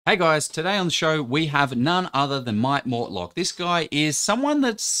Hey guys, today on the show we have none other than Mike Mortlock. This guy is someone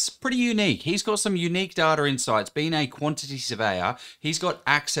that's pretty unique. He's got some unique data insights. Being a quantity surveyor, he's got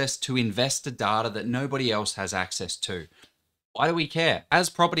access to investor data that nobody else has access to. Why do we care?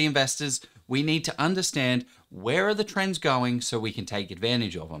 As property investors, we need to understand where are the trends going so we can take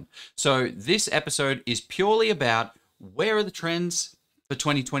advantage of them. So this episode is purely about where are the trends for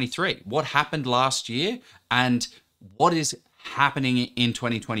 2023? What happened last year and what is happening in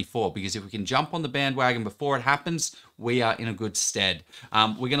 2024, because if we can jump on the bandwagon before it happens, we are in a good stead.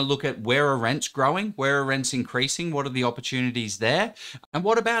 We're going to look at where are rents growing, where are rents increasing, what are the opportunities there, and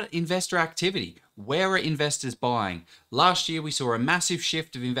what about investor activity? Where are investors buying? Last year, we saw a massive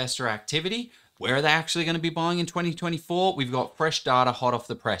shift of investor activity. Where are they actually going to be buying in 2024? We've got fresh data hot off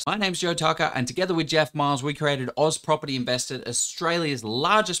the press. My name's Joe Tucker, and together with Jeff Miles, we created Oz Property Invested, Australia's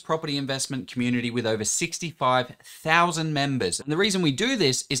largest property investment community with over 65,000 members. And the reason we do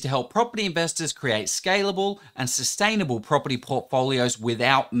this is to help property investors create scalable and sustainable property portfolios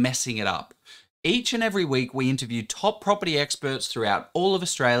without messing it up. Each and every week, we interview top property experts throughout all of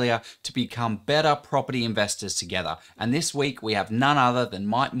Australia to become better property investors together. And this week, we have none other than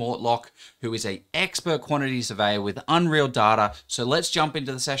Mike Mortlock, who is an expert quantity surveyor with unreal data. So let's jump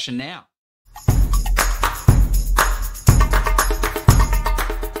into the session now.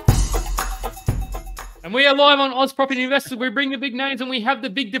 And we are live on Oz Property Investors. We bring the big names and we have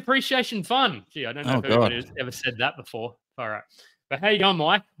the big depreciation fund. Gee, I don't know if anybody's ever said that before. All right. But how you going,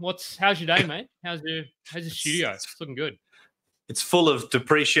 Mike? How's your day, mate? How's your studio? It's looking good. It's full of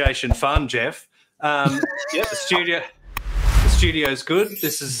depreciation fun, Jeff. Yeah, the studio's good.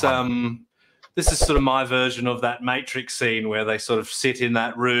 This is sort of my version of that Matrix scene where they sort of sit in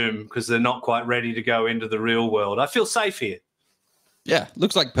that room because they're not quite ready to go into the real world. I feel safe here. Yeah,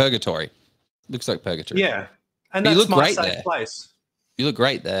 looks like purgatory. Looks like purgatory. Yeah, and that's my safe place. You look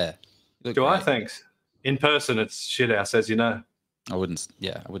great there. Do I? Thanks. In person, it's shit house, as you know. I wouldn't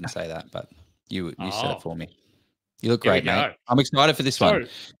say that, but you said it for me. You look great, mate. I'm excited for this one.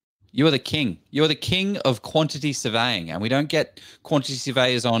 You are the king. You are the king of quantity surveying, and we don't get quantity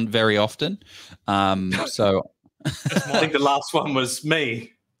surveyors on very often. So I think the last one was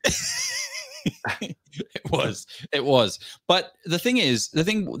me. It was. But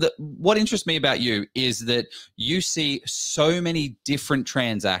what interests me about you is that you see so many different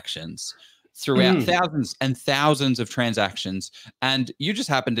transactions throughout thousands and thousands of transactions, and you just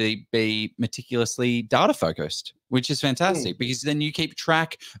happen to be meticulously data focused, which is fantastic because then you keep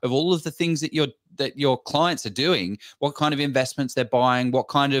track of all of the things that your clients are doing, what kind of investments they're buying, what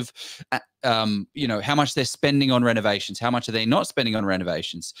kind of how much they're spending on renovations, how much are they not spending on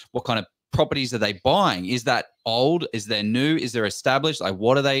renovations, what kind of properties are they buying? Is that old? Is there new? Is there established? Like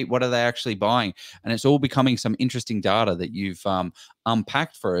what are they actually buying? And it's all becoming some interesting data that you've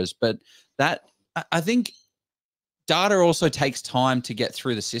unpacked for us. But that, I think, data also takes time to get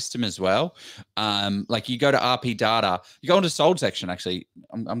through the system as well. Like you go to RP data, you go into sold section. Actually,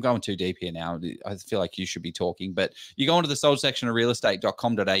 I'm going too deep here now. I feel like you should be talking, but you go into the sold section of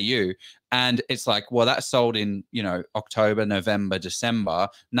realestate.com.au and it's like, well, that's sold in, October, November, December.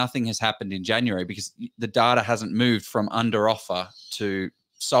 Nothing has happened in January because the data hasn't moved from under offer to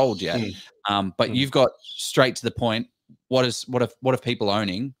sold yet. But you've got straight to the point. What have people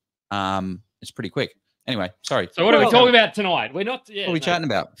owning? It's pretty quick. Anyway, sorry. So what are we talking about tonight? We're not. Yeah, what are we chatting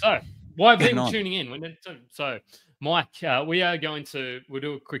about? So why are people tuning in? So Mike, we'll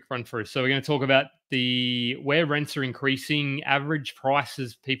do a quick run through. So we're going to talk about where rents are increasing, average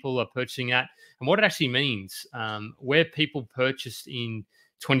prices people are purchasing at, and what it actually means. Where people purchased in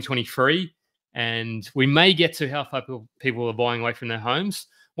 2023, and we may get to how far people are buying away from their homes,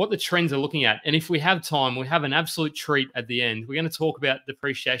 what the trends are looking at. And if we have time, we have an absolute treat at the end. We're going to talk about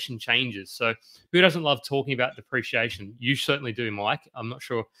depreciation changes. So who doesn't love talking about depreciation? You certainly do, Mike. I'm not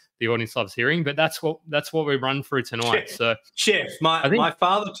sure the audience loves hearing, but that's what we run through tonight. Chef, my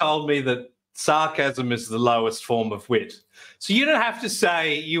father told me that sarcasm is the lowest form of wit. So you don't have to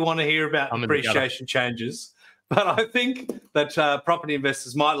say you want to hear about depreciation changes. But I think that property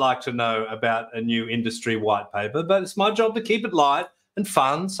investors might like to know about a new industry white paper. But it's my job to keep it light and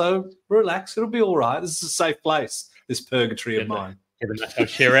fun, so relax. It'll be all right. This is a safe place, this purgatory of mine.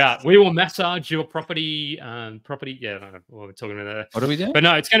 Share out. We will massage your property. Yeah, I don't know what we're talking about there. What do we do? But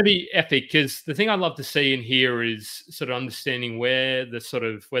no, it's going to be epic because the thing I'd love to see and hear is sort of understanding where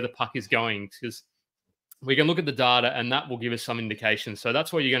the puck is going, because we can look at the data and that will give us some indication. So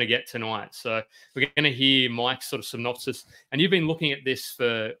that's what you're going to get tonight. So we're going to hear Mike's sort of synopsis. And you've been looking at this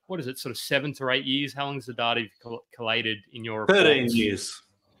for, what is it, sort of 7 to 8 years? How long is the data you've collated in your reports? 13 years.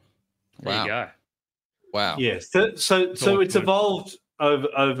 There you go. Wow. Yes. So it's evolved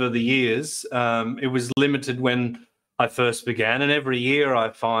over the years. It was limited when I first began, and every year I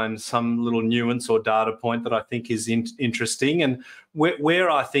find some little nuance or data point that I think is interesting. And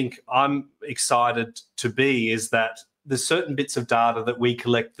where I think I'm excited to be is that there's certain bits of data that we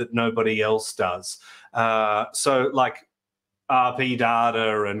collect that nobody else does. So like RP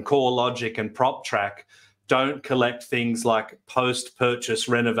data and CoreLogic and PropTrack don't collect things like post-purchase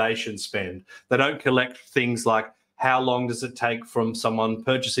renovation spend. They don't collect things like how long does it take from someone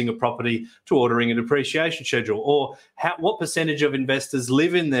purchasing a property to ordering a depreciation schedule, or what percentage of investors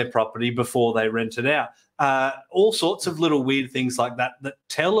live in their property before they rent it out. All sorts of little weird things like that that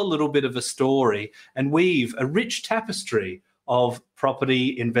tell a little bit of a story and weave a rich tapestry of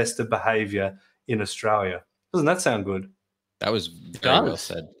property investor behaviour in Australia. Doesn't that sound good? That was very well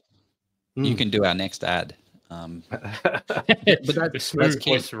said. You can do our next ad. But that's key.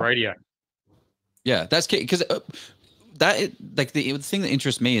 Voice radio. Yeah, that's key, because the thing that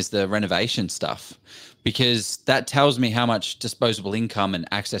interests me is the renovation stuff, because that tells me how much disposable income and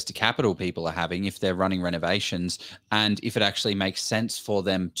access to capital people are having if they're running renovations, and if it actually makes sense for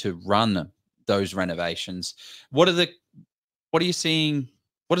them to run those renovations. What are you seeing?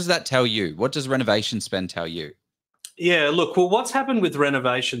 What does that tell you? What does renovation spend tell you? Yeah, look, well, what's happened with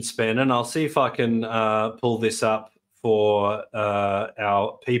renovation spend, and I'll see if I can pull this up for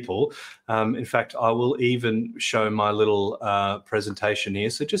our people. In fact, I will even show my little presentation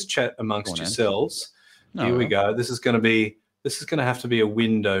here. So just chat amongst yourselves. Here we go. This is going to have to be a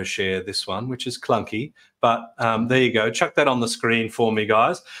window share, this one, which is clunky. But there you go. Chuck that on the screen for me,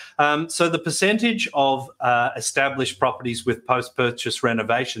 guys. So the percentage of established properties with post-purchase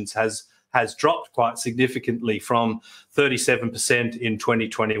renovations has dropped quite significantly from 37% in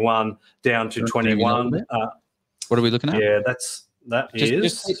 2021 down to 21%. What are we looking at? Yeah,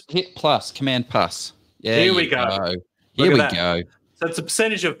 just hit plus, command plus. Yeah, here we go. Here we go. So it's a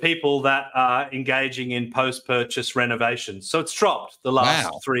percentage of people that are engaging in post-purchase renovations. So it's dropped the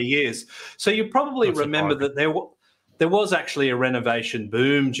last 3 years. So you probably remember that there was actually a renovation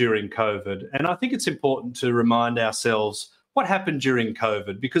boom during COVID. And I think it's important to remind ourselves what happened during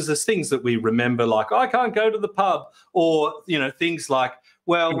COVID, because there's things that we remember, like, I can't go to the pub, or, things like,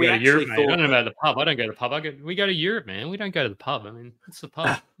 well, we actually thought... I don't know about the pub. I don't go to the pub. We go to Europe, man. We don't go to the pub. I mean, it's the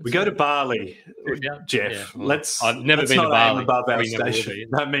pub. We go to Bali, Jeff. Yeah, well, I've never been to Bali. Above our station.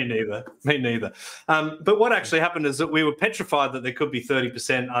 No, me neither. But what actually happened is that we were petrified that there could be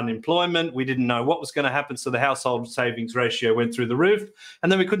 30% unemployment. We didn't know what was going to happen, so the household savings ratio went through the roof,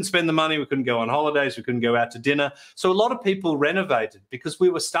 and then we couldn't spend the money. We couldn't go on holidays. We couldn't go out to dinner. So a lot of people renovated because we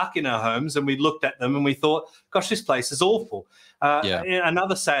were stuck in our homes, and we looked at them and we thought, gosh, this place is awful.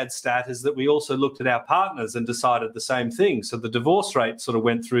 Another sad stat is that we also looked at our partners and decided the same thing. So the divorce rate sort of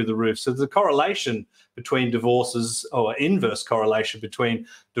went through the roof. So the correlation between divorces, or inverse correlation between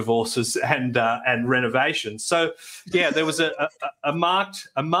divorces and renovations. So there was a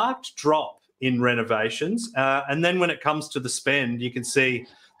marked drop in renovations. And then when it comes to the spend, you can see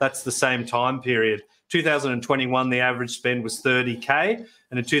that's the same time period. 2021, the average spend was 30K,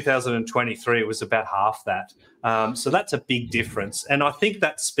 and in 2023, it was about half that. So that's a big difference. And I think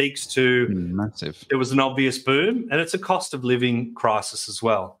that speaks to massive. There was an obvious boom, and it's a cost of living crisis as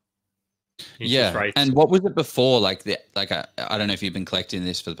well. Yeah. And what was it before? I don't know if you've been collecting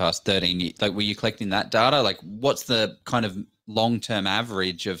this for the past 13 years. Like, were you collecting that data? Like, what's the kind of long-term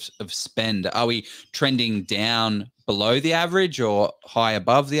average of spend? Are we trending down below the average or high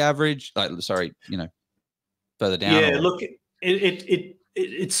above the average? Further down? Yeah, look,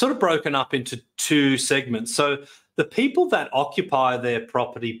 it's sort of broken up into two segments. So the people that occupy their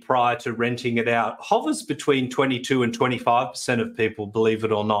property prior to renting it out hovers between 22 and 25% of people, believe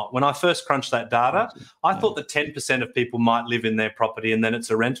it or not. When I first crunched that data, I thought that 10% of people might live in their property and then it's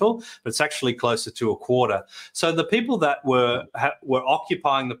a rental, but it's actually closer to a quarter. So the people that were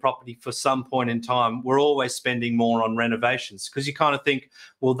occupying the property for some point in time were always spending more on renovations, because you kind of think,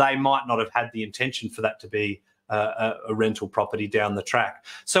 well, they might not have had the intention for that to be a rental property down the track.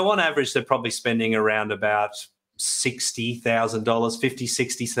 So on average, they're probably spending around about $60,000, $50,000,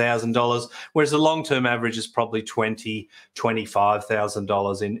 $60,000, whereas the long-term average is probably $20,000,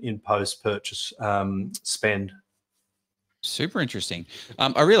 $25,000 in post-purchase spend. Super interesting.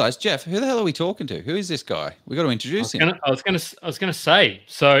 I realized, Jeff, who the hell are we talking to? Who is this guy? We got to introduce him. I was gonna say.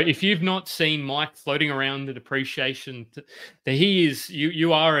 So if you've not seen Mike floating around the depreciation, he is.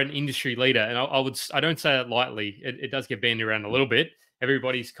 You are an industry leader, and I don't say that lightly. It does get bandied around a little bit.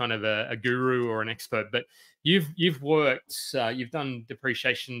 Everybody's kind of a guru or an expert, but you've worked. You've done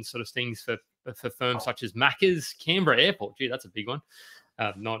depreciation sort of things for firms such as Macca's, Canberra Airport. Gee, that's a big one.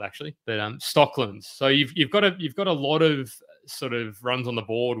 Not actually, but Stocklands. So you've got a lot of sort of runs on the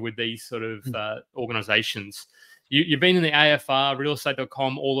board with these sort of organizations. You've been in the AFR,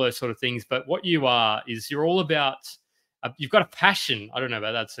 realestate.com, all those sort of things. But what you are is you're all about, you've got a passion. I don't know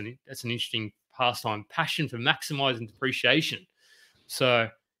about that's an interesting pastime, passion for maximizing depreciation. So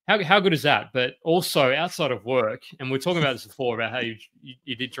how good is that? But also outside of work, and we're talking about this before, about how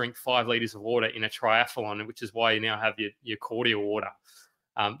you did drink 5 liters of water in a triathlon, which is why you now have your cordial water.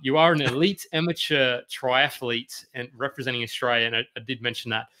 You are an elite amateur triathlete and representing Australia, and I did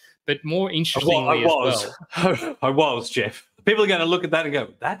mention that. But more interestingly I was, Jeff. People are going to look at that and go,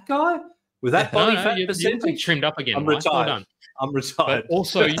 that guy? With that body fat percentage? You're trimmed up again. I'm Mike. retired. Well done. I'm retired. But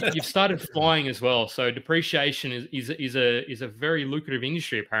also, you've started flying as well. So depreciation is a very lucrative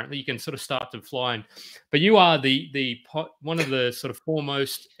industry. Apparently, you can sort of start to fly. But you are one of the sort of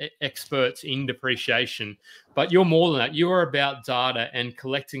foremost experts in depreciation. But you're more than that. You are about data and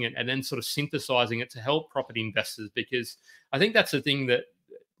collecting it and then sort of synthesizing it to help property investors. Because I think that's the thing that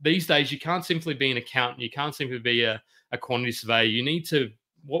these days you can't simply be an accountant. You can't simply be a quantity surveyor. You need to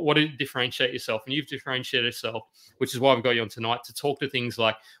what to differentiate yourself, and you've differentiated yourself, which is why we've got you on tonight to talk to things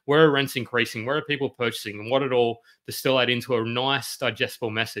like where are rents increasing, where are people purchasing, and what it all distillate into a nice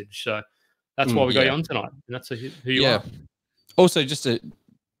digestible message. So that's why we got you on tonight, and that's who you are. Also, just a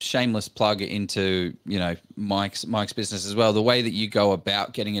shameless plug into Mike's business as well. The way that you go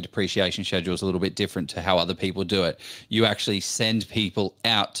about getting a depreciation schedule is a little bit different to how other people do it. You actually send people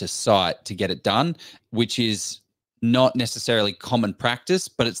out to site to get it done, which is not necessarily common practice,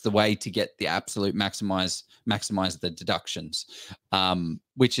 but it's the way to get the absolute maximize the deductions,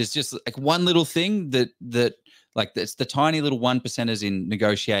 which is just like one little thing that like it's the tiny little 1%ers in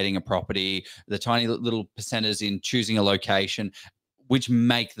negotiating a property, the tiny little percenters in choosing a location, which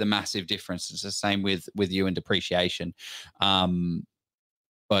make the massive difference. It's the same with you and depreciation.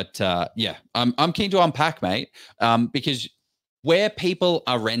 But yeah, I'm keen to unpack, mate, because where people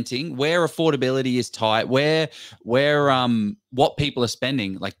are renting, where affordability is tight, where what people are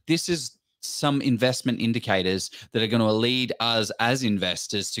spending, like this is some investment indicators that are going to lead us as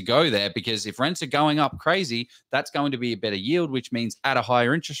investors to go there, because if rents are going up crazy, that's going to be a better yield, which means at a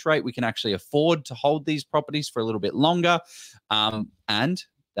higher interest rate, we can actually afford to hold these properties for a little bit longer. And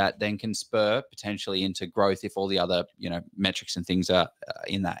that then can spur potentially into growth if all the other, metrics and things are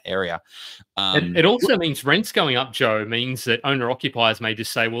in that area. It also means rents going up, Joe, means that owner-occupiers may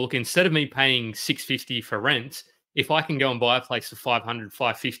just say, well, look, instead of me paying $650 for rent, if I can go and buy a place for $500,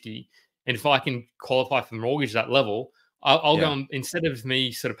 $550, and if I can qualify for mortgage at that level, I'll go and, instead of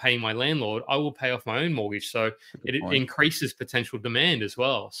me sort of paying my landlord, I will pay off my own mortgage. So it increases potential demand as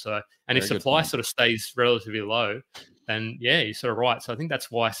well. So, and if supply sort of stays relatively low, then you're sort of right. So I think that's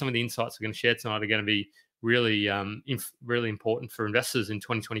why some of the insights we're going to share tonight are going to be really, really important for investors in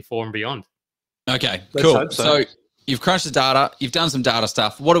 2024 and beyond. Okay, cool. So you've crunched the data, you've done some data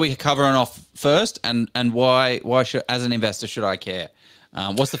stuff. What are we covering off first, and why should, as an investor, should I care?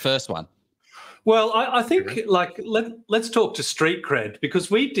 What's the first one? Well, I think let's talk to street cred,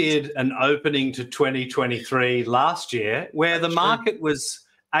 because we did an opening to 2023 last year where the market was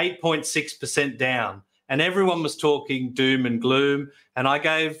 8.6% down. And everyone was talking doom and gloom. And I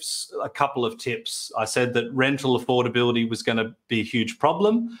gave a couple of tips. I said that rental affordability was going to be a huge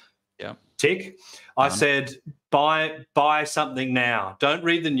problem. Yeah. Tick. I said, buy something now. Don't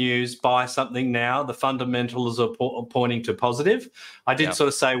read the news. Buy something now. The fundamentals are pointing to positive. I did sort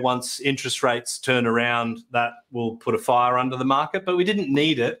of say once interest rates turn around, that will put a fire under the market, but we didn't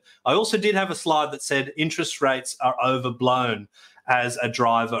need it. I also did have a slide that said interest rates are overblown as a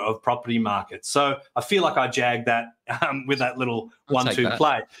driver of property markets. So I feel like I jagged that with that little 1-2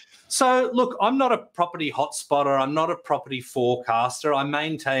 play. So look, I'm not a property hotspotter. I'm not a property forecaster. I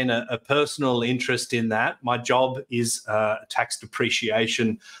maintain a personal interest in that. My job is a tax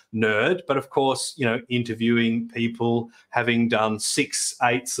depreciation nerd, but of course, interviewing people, having done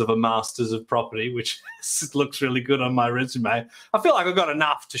 6/8 of a master's of property, which looks really good on my resume, I feel like I've got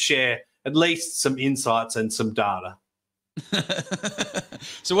enough to share at least some insights and some data.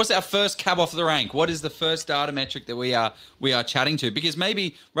 So what's our first cab off the rank? What is the first data metric that we are chatting to? Because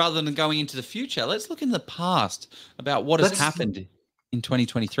maybe rather than going into the future, let's look in the past about what has happened in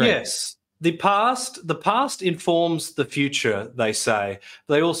 2023. Yes. The past informs the future, they say.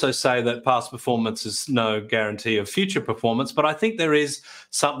 They also say that past performance is no guarantee of future performance, but I think there is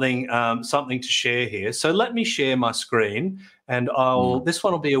something to share here. So let me share my screen, and this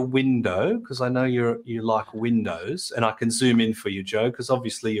one will be a window, because I know you like windows, and I can zoom in for you, Joe, because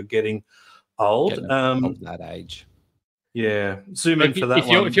obviously you're getting old. Of that age. Yeah, zoom in for that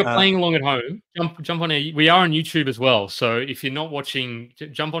one. If you're playing along at home, jump on we are on YouTube as well. So if you're not watching,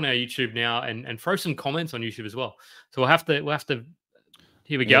 jump on our YouTube now and throw some comments on YouTube as well. So we'll have to.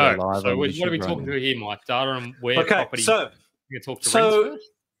 Here we go. So what are we talking to here, Mike? Data and where property. So you can talk to rents first.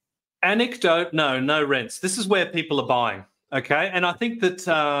 Anecdote, no rents. This is where people are buying. Okay, and I think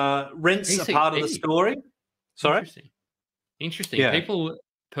that rents are part of the story. Sorry, interesting. Yeah. People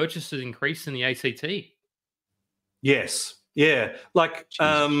purchases increase in the ACT. Yes, yeah, like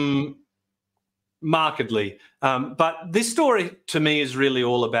markedly. But this story to me is really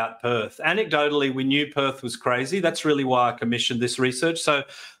all about Perth. Anecdotally, we knew Perth was crazy. That's really why I commissioned this research. So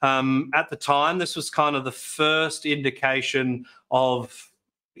at the time, this was kind of the first indication of,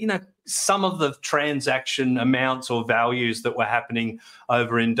 some of the transaction amounts or values that were happening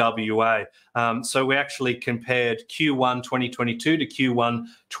over in WA. So we actually compared Q1 2022 to Q1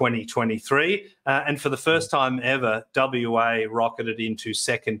 2023. And for the first time ever, WA rocketed into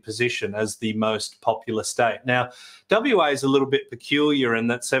second position as the most popular state. Now, WA is a little bit peculiar in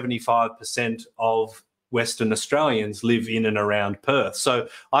that 75% of Western Australians live in and around Perth. So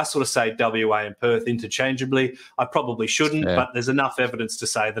I sort of say WA and Perth interchangeably. I probably shouldn't, but there's enough evidence to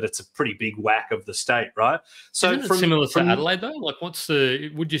say that it's a pretty big whack of the state, right? So isn't it similar to Adelaide though? Like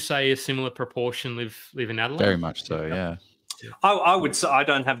would you say a similar proportion live in Adelaide? Very much so, yeah. I would say, I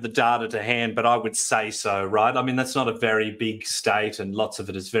don't have the data to hand, but I would say so, right? I mean, that's not a very big state and lots of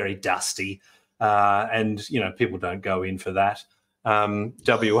it is very dusty. And, people don't go in for that.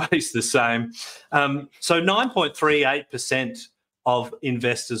 WA is the same. So 9.38% of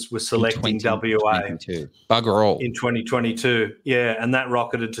investors were selecting WA. Bugger all. In 2022. Yeah, and that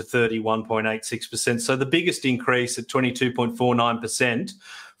rocketed to 31.86%. So the biggest increase at 22.49%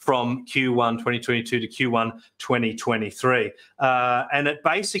 from Q1 2022 to Q1 2023. And it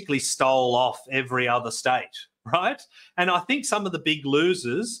basically stole off every other state, right? And I think some of the big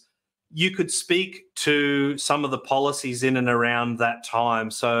losers, you could speak to some of the policies in and around that time.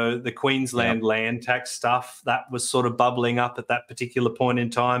 So the Queensland land tax stuff, that was sort of bubbling up at that particular point in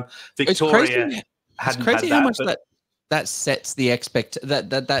time. Victoria hadn't had that. How much that sets the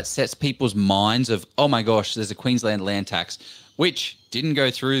that sets people's minds of, oh my gosh, there's a Queensland land tax, which didn't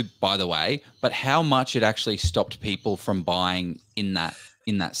go through, by the way, but how much it actually stopped people from buying in that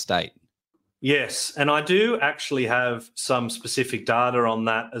state. Yes, and I do actually have some specific data on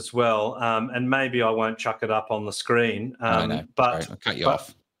that as well, and maybe I won't chuck it up on the screne. No. But I'll cut you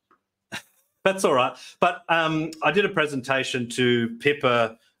off. That's all right. But I did a presentation to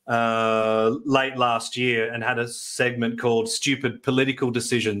Pippa late last year and had a segment called Stupid Political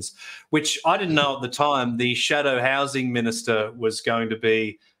Decisions, which I didn't know at the time the shadow housing minister was going to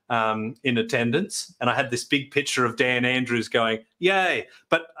be in attendance, and I had this big picture of Dan Andrews going, yay,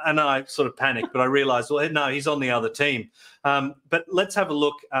 and I sort of panicked, but I realised, well, no, he's on the other team. But let's have a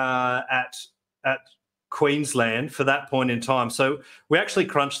look at Queensland for that point in time. So we actually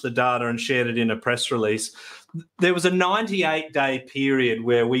crunched the data and shared it in a press release. There was a 98-day period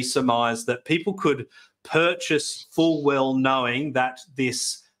where we surmised that people could purchase full well knowing that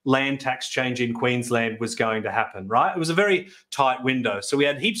this land tax change in Queensland was going to happen, right? It was a very tight window. So we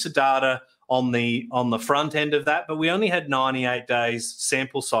had heaps of data on the front end of that, but we only had 98 days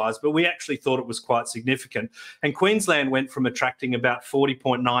sample size, but we actually thought it was quite significant. And Queensland went from attracting about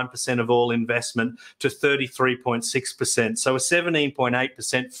 40.9% of all investment to 33.6%. So a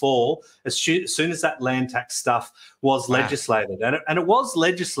 17.8% fall as soon as that land tax stuff was legislated. And it was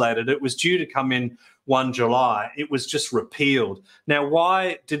legislated. It was due to come in 1 July. It was just repealed. Now,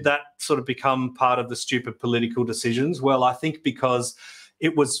 why did that sort of become part of the stupid political decisions? Well, I think because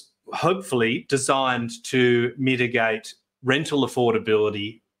it was hopefully designed to mitigate rental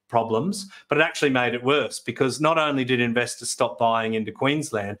affordability problems, but it actually made it worse because not only did investors stop buying into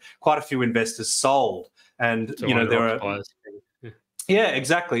Queensland, quite a few investors sold. And, so there are... Yeah,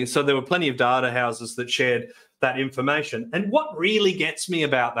 exactly. So there were plenty of data houses that shared that information. And what really gets me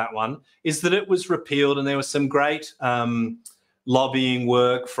about that one is that it was repealed and there was some great lobbying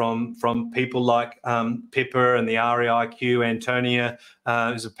work from people like Pippa and the REIQ, Antonia,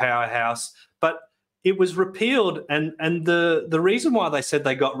 who's a powerhouse. But it was repealed, and the reason why they said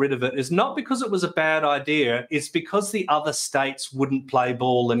they got rid of it is not because it was a bad idea, it's because the other states wouldn't play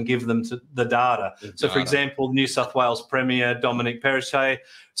ball and give them the data. So, for example, New South Wales Premier Dominic Perrottet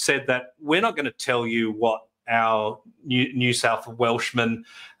said that we're not going to tell you what our New South Welshmen,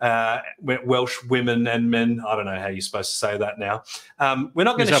 Welsh women and men. I don't know how you're supposed to say that now. We're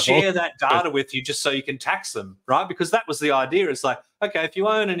not going to share that data with you just so you can tax them, right? Because that was the idea. It's like, okay, if you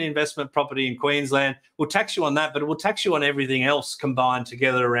own an investment property in Queensland, we'll tax you on that, but it will tax you on everything else combined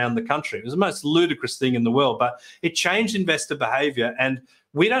together around the country. It was the most ludicrous thing in the world, but it changed investor behaviour, and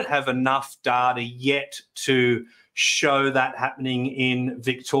we don't have enough data yet to show that happening in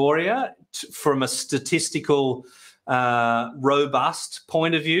Victoria from a statistical, robust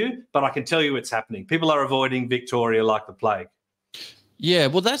point of view, but I can tell you it's happening. People are avoiding Victoria like the plague. Yeah,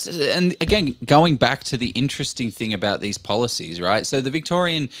 well, and again, going back to the interesting thing about these policies, right? So the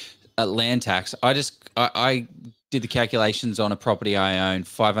Victorian land tax, I did the calculations on a property I own,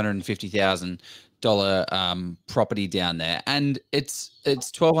 $550,000 property down there, and it's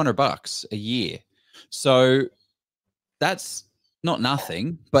 $1,200 a year. So that's not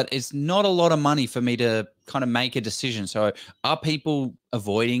nothing, but it's not a lot of money for me to kind of make a decision. So are people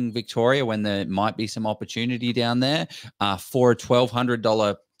avoiding Victoria when there might be some opportunity down there for a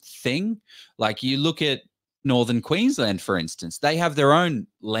 $1,200 thing? Like, you look at Northern Queensland, for instance, they have their own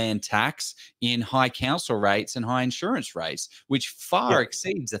land tax in high council rates and high insurance rates, which far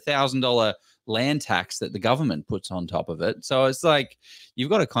exceeds $1,000 land tax that the government puts on top of it. So it's like, you've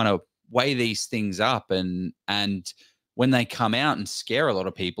got to kind of weigh these things up, and when they come out and scare a lot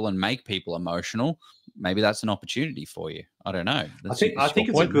of people and make people emotional, maybe that's an opportunity for you. I don't know. I think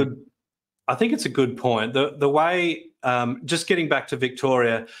it's a good point. The way, just getting back to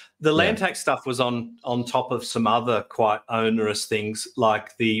Victoria, the land tax stuff was on top of some other quite onerous things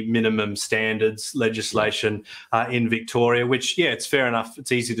like the minimum standards legislation in Victoria, which, it's fair enough.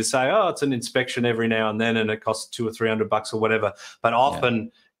 It's easy to say, oh, it's an inspection every now and then and it costs $200 or $300 or whatever. But often,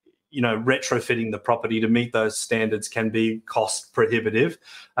 retrofitting the property to meet those standards can be cost prohibitive.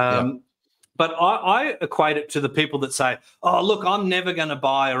 But I equate it to the people that say, oh, look, I'm never going to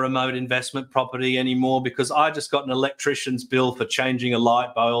buy a remote investment property anymore because I just got an electrician's bill for changing a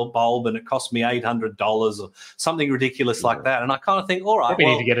light bulb and it cost me $800 or something ridiculous like that. And I kind of think, all right. We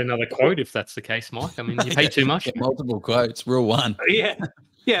need to get another quote if that's the case, Mike. I mean, you pay too much. Multiple quotes, rule one.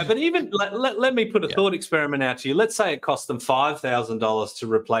 Yeah, but even let me put a thought experiment out to you. Let's say it costs them $5,000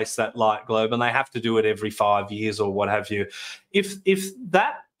 to replace that light globe and they have to do it every 5 years or what have you. If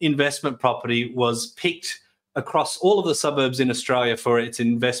that investment property was picked across all of the suburbs in Australia for its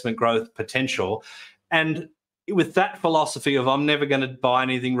investment growth potential, and with that philosophy of I'm never going to buy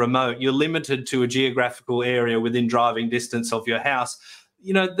anything remote, you're limited to a geographical area within driving distance of your house,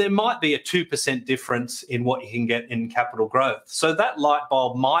 there might be a 2% difference in what you can get in capital growth. So that light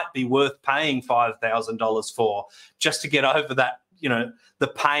bulb might be worth paying $5,000 for just to get over that, the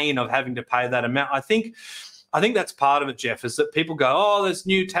pain of having to pay that amount. I think that's part of it, Jeff, is that people go, oh, there's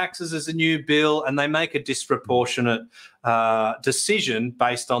new taxes, there's a new bill, and they make a disproportionate decision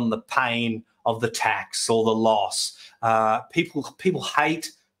based on the pain of the tax or the loss. People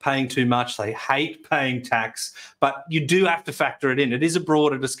hate paying too much. They hate paying tax, but you do have to factor it in. It is a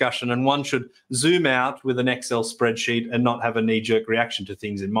broader discussion, and one should zoom out with an Excel spreadsheet and not have a knee-jerk reaction to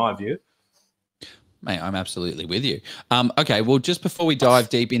things, in my view. Mate, I'm absolutely with you. Okay, well, just before we dive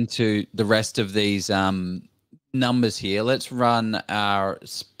deep into the rest of these numbers here, let's run our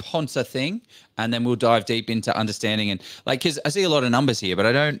sponsor thing, and then we'll dive deep into understanding and because I see a lot of numbers here, but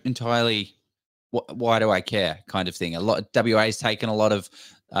I don't entirely. Why do I care? Kind of thing. WA's taken a lot of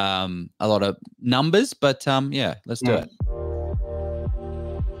numbers, but let's do it.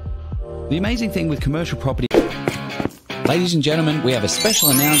 The amazing thing with commercial property. Ladies and gentlemen, we have a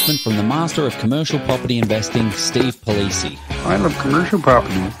special announcement from the master of commercial property investing, Steve Polisi. I love commercial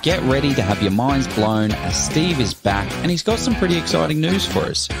property. Get ready to have your minds blown as Steve is back, and he's got some pretty exciting news for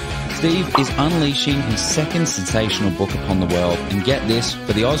us. Steve is unleashing his second sensational book upon the world, and get this,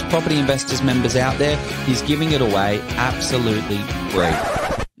 for the Oz Property Investors members out there, he's giving it away absolutely free.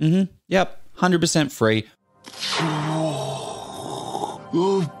 Yep, 100% free.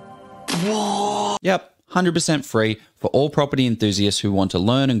 Yep, 100% free for all property enthusiasts who want to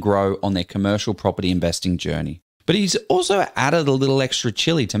learn and grow on their commercial property investing journey. But he's also added a little extra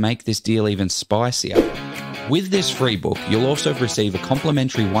chili to make this deal even spicier. With this free book, you'll also receive a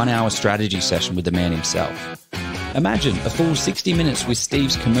complimentary 1-hour strategy session with the man himself. Imagine a full 60 minutes with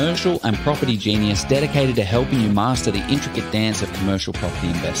Steve's commercial and property genius dedicated to helping you master the intricate dance of commercial property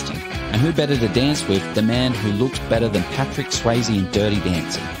investing. And who better to dance with the man who looks better than Patrick Swayze in Dirty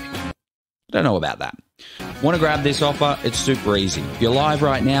Dancing? I don't know about that. Want to grab this offer? It's super easy. If you're live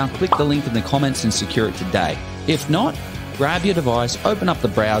right now, click the link in the comments and secure it today. If not, grab your device, open up the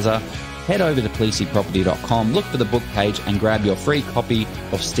browser, head over to polisiproperty.com, look for the book page and grab your free copy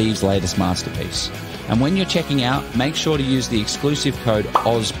of Steve's latest masterpiece. And when you're checking out, make sure to use the exclusive code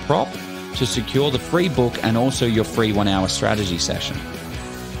OZPROP to secure the free book and also your free 1-hour strategy session.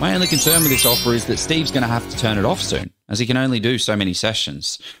 My only concern with this offer is that Steve's going to have to turn it off soon, as he can only do so many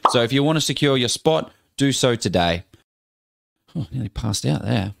sessions. So if you want to secure your spot, do so today. Oh, nearly passed out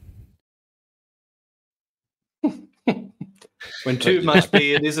there. When too much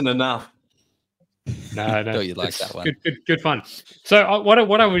beard isn't enough. No, Thought you'd like that one. Good fun. So what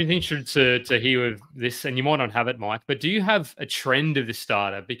I would be interested to hear with this, and you might not have it, Mike, but do you have a trend of this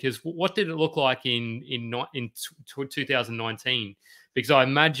data? Because what did it look like in 2019? Because I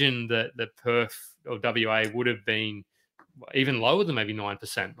imagine that the Perth or WA would have been even lower than maybe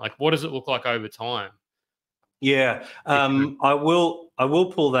 9%. Like, what does it look like over time? Yeah, I will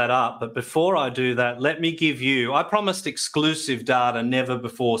pull that up. But before I do that, let me give you, I promised exclusive data never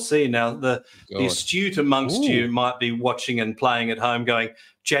before seen. Now, the astute amongst you might be watching and playing at home going,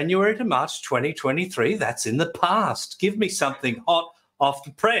 January to March 2023, that's in the past. Give me something hot off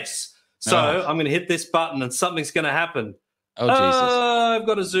the press. So I'm going to hit this button and something's going to happen. Oh, Jesus. I've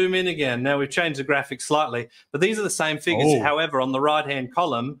got to zoom in again. Now, we've changed the graphic slightly, but these are the same figures. However, on the right-hand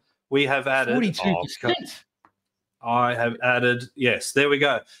column, we have added 42%. I have added, yes, there we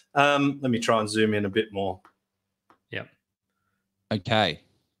go. Let me try and zoom in a bit more. Yep. Okay.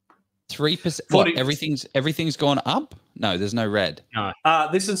 3%. What, everything's gone up? No, there's no red. No.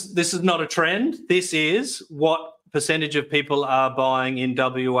 This is not a trend. This is what percentage of people are buying in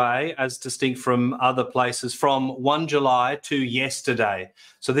WA as distinct from other places from 1 July to yesterday.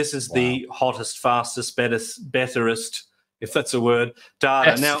 So this is the hottest, fastest, betterest, if that's a word,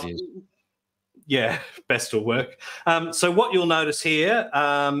 data. Now, yeah, best will work. So what you'll notice here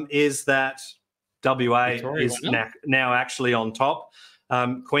is that WA is now actually on top.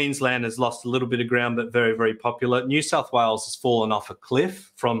 Queensland has lost a little bit of ground, but very, very popular. New South Wales has fallen off a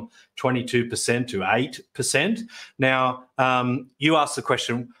cliff from 22% to 8%. Now, you asked the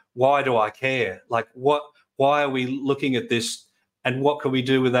question, why do I care? Like, why are we looking at this and what can we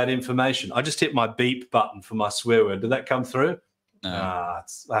do with that information? I just hit my beep button for my swear word. Did that come through? No. I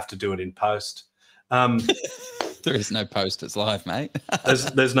have to do it in post. There is no post. It's live, mate.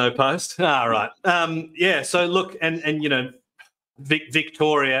 there's no post. Right. Yeah. So look, and you know,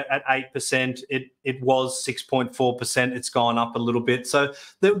 Victoria at 8%. It was 6.4%. It's gone up a little bit. So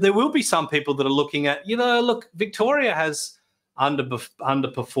there will be some people that are looking at, you know, look, Victoria has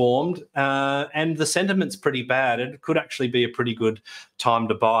underperformed, and the sentiment's pretty bad. It could actually be a pretty good time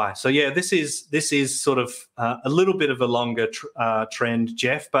to buy. So yeah, this is sort of a little bit of a longer trend,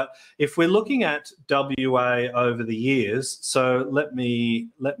 Jeff. But if we're looking at WA over the years, so let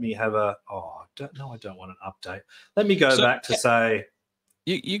me have a I don't want an update. Let me go back to say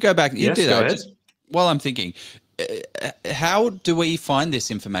you go back. You do that. While I'm thinking, how do we find this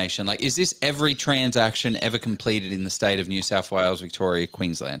information? Like, is this every transaction ever completed in the state of New South Wales, Victoria,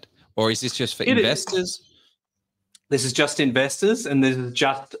 Queensland? Or is this just for investors? This is just investors, and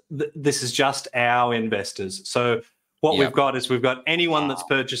this is just our investors. So what we've got is we've got anyone that's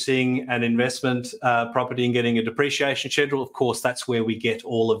purchasing an investment property and getting a depreciation schedule. Of course, that's where we get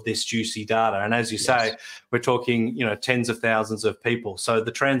all of this juicy data. And as you say, we're talking, you know, tens of thousands of people. So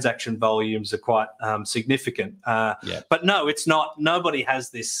the transaction volumes are quite significant. But no, it's not. Nobody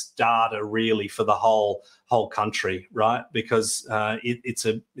has this data really for the whole country, right? Because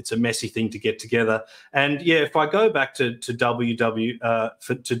it's a messy thing to get together. And yeah, if I go back to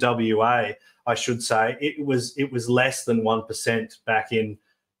WA. I should say it was less than 1% back in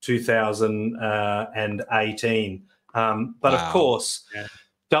 2018. But of course,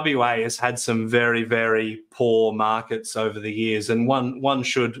 WA has had some very, very poor markets over the years, and one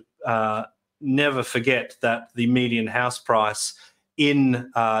should never forget that the median house price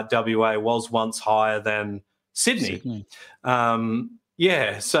in WA was once higher than Sydney.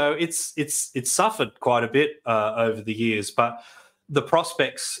 Yeah, so it's suffered quite a bit over the years, but the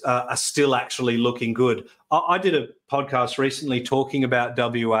prospects are still actually looking good. I did a podcast recently talking about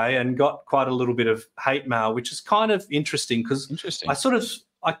WA and got quite a little bit of hate mail, which is kind of interesting because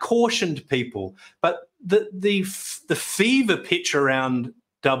I cautioned people, but the fever pitch around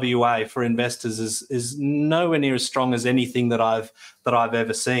WA for investors is nowhere near as strong as anything that I've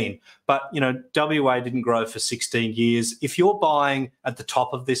ever seen. But you know, WA didn't grow for 16 years. If you're buying at the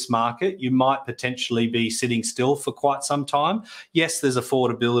top of this market, you might potentially be sitting still for quite some time. Yes, there's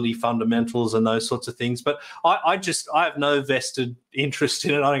affordability fundamentals and those sorts of things, but I have no vested interest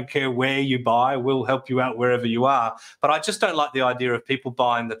in it. I don't care where you buy. We'll help you out wherever you are. But I just don't like the idea of people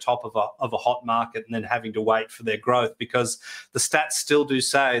buying the top of a hot market and then having to wait for their growth, because the stats still do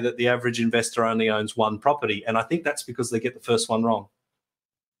say that the average investor only owns one property. And I think that's because they get the first one wrong.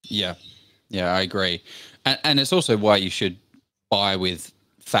 Yeah. Yeah, I agree, and it's also why you should buy with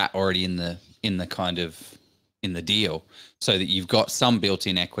fat already in the kind of in the deal, so that you've got some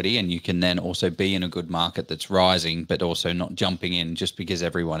built-in equity, and you can then also be in a good market that's rising, but also not jumping in just because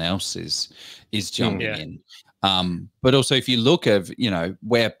everyone else is jumping in. But also, if you look at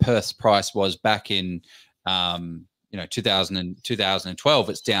where Perth's price was back in 2000 and 2012,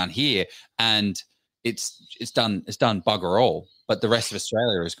 it's down here, and it's done bugger all. But the rest of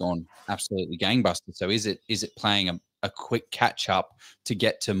Australia has gone absolutely gangbusters. So is it playing a quick catch up to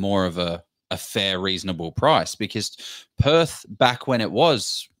get to more of a fair, reasonable price? Because Perth, back when it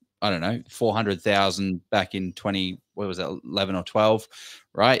was, I don't know, 400,000 back in 11 or 12,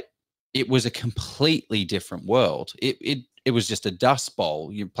 right? It was a completely different world. It was just a dust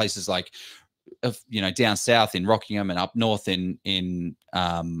bowl. Places like, down south in Rockingham and up north in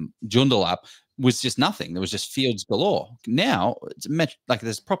Joondalup was just nothing. There was just fields galore. Now it's like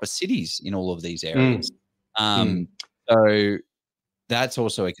there's proper cities in all of these areas. So that's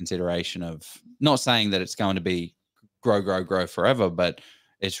also a consideration of, not saying that it's going to be grow forever, but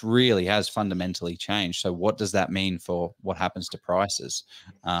it really has fundamentally changed. So what does that mean for what happens to prices?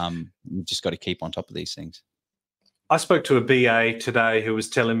 You've just got to keep on top of these things. I spoke to a BA today who was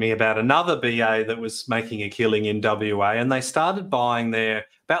telling me about another BA that was making a killing in WA, and they started buying there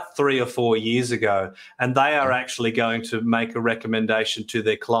about 3 or 4 years ago. And they are actually going to make a recommendation to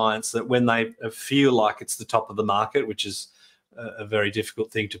their clients that when they feel like it's the top of the market, which is a very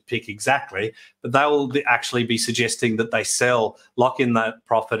difficult thing to pick exactly, but they will actually be suggesting that they sell, lock in that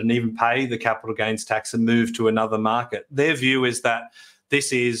profit, and even pay the capital gains tax and move to another market. Their view is that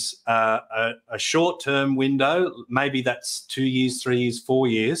this is a short-term window. Maybe that's 2 years, 3 years, 4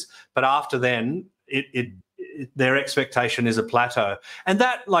 years. But after then, their expectation is a plateau. And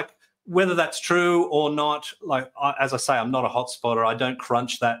that, like, whether that's true or not, like, as I say, I'm not a hotspotter. I don't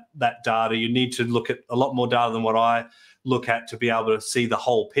crunch that data. You need to look at a lot more data than what I look at to be able to see the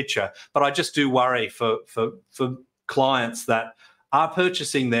whole picture. But I just do worry for clients that are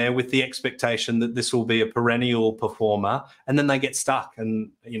purchasing there with the expectation that this will be a perennial performer, and then they get stuck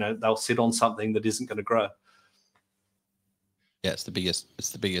and they'll sit on something that isn't going to grow. Yeah, it's the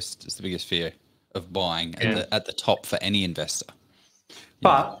biggest fear of buying at the top for any investor.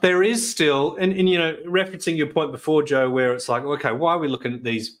 But there is still, and referencing your point before, Joe, where it's like, okay, why are we looking at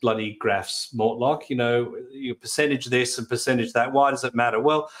these bloody graphs, Mortlock? Your percentage this and percentage that. Why does it matter?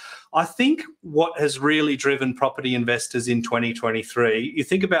 Well, I think what has really driven property investors in 2023, you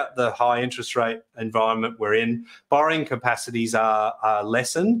think about the high interest rate environment we're in, borrowing capacities are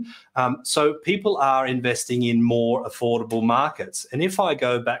lessened. So people are investing in more affordable markets. And if I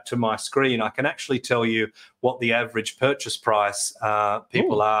go back to my screen, I can actually tell you what the average purchase price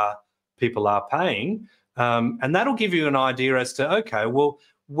people are paying. And that'll give you an idea as to, okay, well,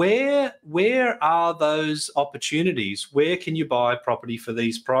 where are those opportunities? Where can you buy property for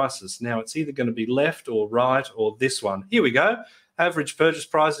these prices? Now, it's either going to be left or right or this one. Here we go. Average purchase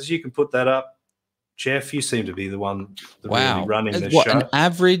prices. You can put that up. Jeff, you seem to be the one really running this show. An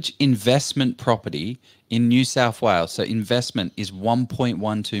average investment property in New South Wales, so investment, is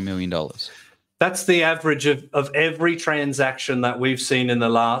 $1.12 million. That's the average of every transaction that we've seen in the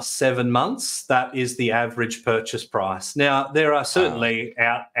last 7 months. That is the average purchase price. Now, there are certainly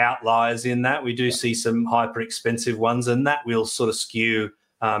outliers in that. We do see some hyper expensive ones, and that will sort of skew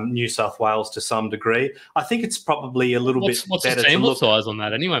New South Wales to some degree. I think it's probably a little bit what's better the sample to look size on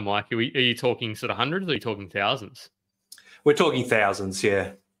that anyway, Mike? Are you talking sort of hundreds, or are you talking thousands? We're talking thousands,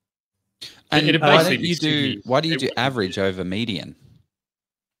 yeah. And why do you do average over median?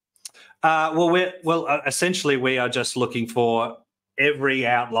 Essentially, we are just looking for every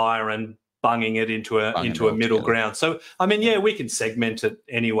outlier and bunging it into a middle ground. So, I mean, we can segment it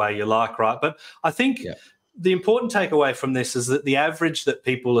any way you like, right? But I think the important takeaway from this is that the average that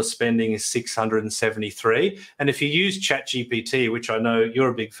people are spending is 673. And if you use ChatGPT, which I know you're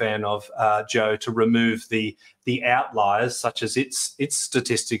a big fan of, Joe, to remove the outliers, such as its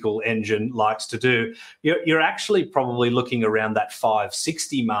statistical engine likes to do, you're actually probably looking around that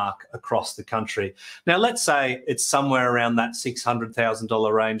 560 mark across the country. Now, let's say it's somewhere around that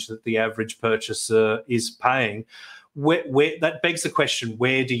 $600,000 range that the average purchaser is paying. Where that begs the question,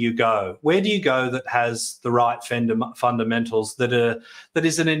 where do you go? Where do you go that has the right fundamentals, that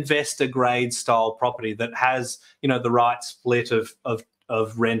is an investor grade style property, that has the right split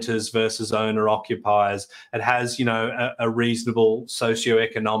of renters versus owner occupiers? It has a reasonable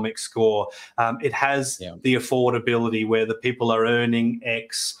socioeconomic score. It has the affordability where the people are earning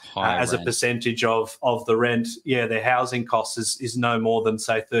X as a percentage of the rent. Their housing costs is no more than,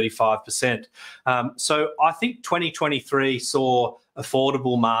 say, 35%. So I think 2023 saw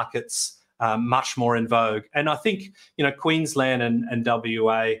affordable markets much more in vogue. And I think, you know, Queensland and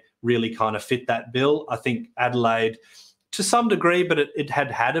WA really kind of fit that bill. I think Adelaide to some degree, but it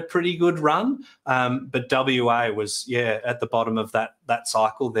had a pretty good run. But WA was, at the bottom of that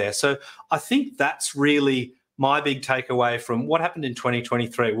cycle there. So I think that's really my big takeaway from what happened in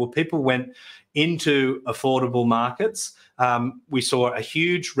 2023. Well, people went into affordable markets. We saw a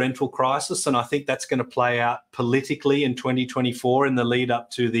huge rental crisis, and I think that's going to play out politically in 2024 in the lead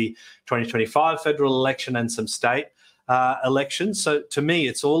up to the 2025 federal election and some state elections. So to me,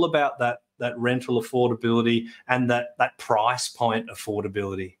 it's all about that rental affordability and that price point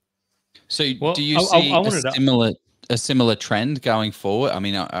affordability. So do you see a similar trend going forward? I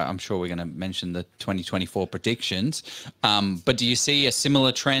mean, I'm sure we're going to mention the 2024 predictions, but do you see a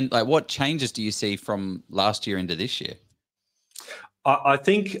similar trend? Like, what changes do you see from last year into this year? I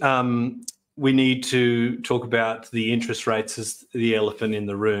think we need to talk about the interest rates as the elephant in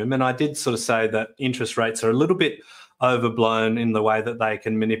the room. And I did sort of say that interest rates are a little bit overblown in the way that they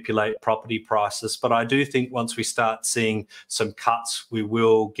can manipulate property prices. But I do think once we start seeing some cuts, we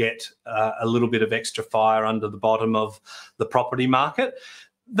will get a little bit of extra fire under the bottom of the property market.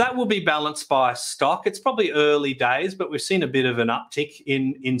 That will be balanced by stock. It's probably early days, but we've seen a bit of an uptick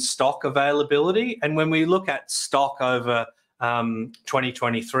in stock availability. And when we look at stock over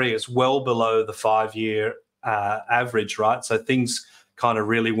 2023, it's well below the 5-year average, right? So things kind of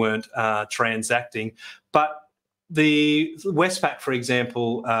really weren't transacting. But the Westpac, for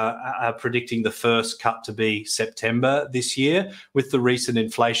example, are predicting the first cut to be September this year. With the recent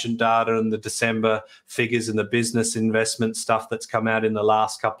inflation data and the December figures and the business investment stuff that's come out in the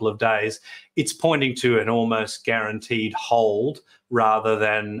last couple of days, it's pointing to an almost guaranteed hold rather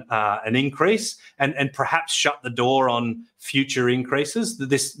than an increase, and perhaps shut the door on future increases.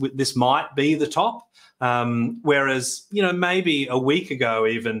 This might be the top. Whereas, you know, maybe a week ago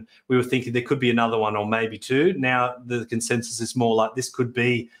even we were thinking there could be another one or maybe two. Now the consensus is more like this could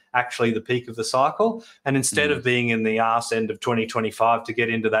be actually the peak of the cycle. And instead of being in the arse end of 2025 to get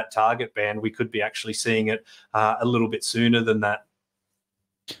into that target band, we could be actually seeing it a little bit sooner than that.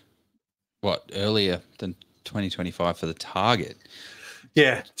 What, earlier than 2025 for the target?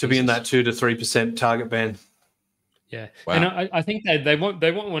 Yeah, to be in that 2 to 3% target band. Yeah, wow. And I think they won't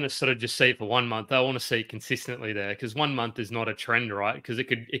want to sort of just see it for 1 month. They want to see it consistently there, because 1 month is not a trend, right? Because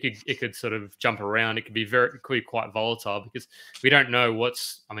it could sort of jump around. It could be quite volatile, because we don't know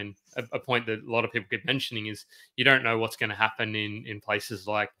what's. I mean, a point that a lot of people keep mentioning is you don't know what's going to happen in places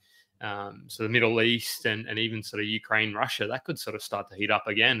like so the Middle East and even sort of Ukraine, Russia. That could sort of start to heat up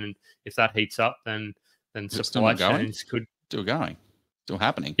again, and if that heats up, then supply chains could still going. Still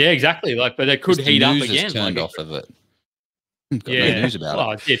happening. Yeah, exactly. Like, but they could heat up again. Turned off of it. Got no news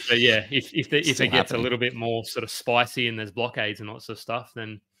about it. But yeah, if it gets a little bit more sort of spicy and there's blockades and all sorts of stuff,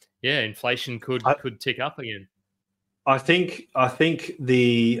 then inflation could tick up again. I think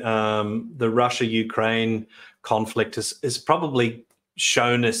the Russia-Ukraine conflict has probably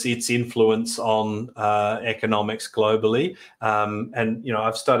shown us its influence on economics globally. And you know,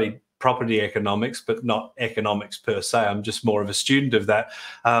 I've studied property economics, but not economics per se. I'm just more of a student of that.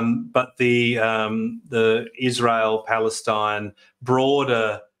 But the Israel-Palestine,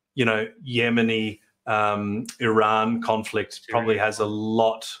 broader, you know, Yemeni, Iran conflict probably has a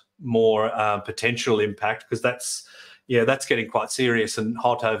lot more potential impact, because that's getting quite serious and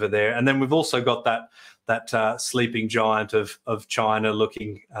hot over there. And then we've also got that sleeping giant of China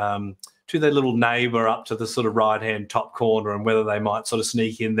looking to their little neighbour up to the sort of right-hand top corner, and whether they might sort of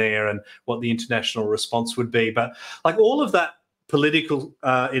sneak in there and what the international response would be. But like all of that political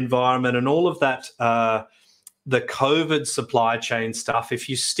environment and all of that, the COVID supply chain stuff, if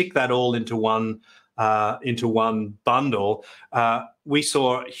you stick that all into one bundle, we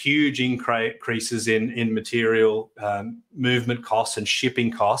saw huge increases in material movement costs and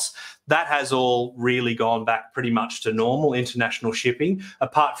shipping costs. That has all really gone back pretty much to normal international shipping,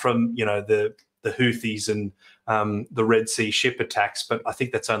 apart from, you know, the Houthis and the Red Sea ship attacks. But I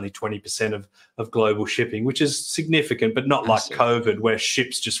think that's only 20% of global shipping, which is significant, but not like COVID, where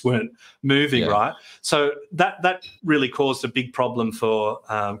ships just weren't moving, right? So that really caused a big problem for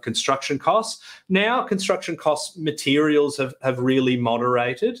construction costs. Now construction costs, materials have really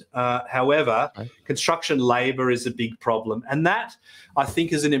moderated. However, construction labor is a big problem. And that, I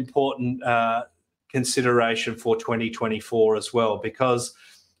think, is an important consideration for 2024 as well, because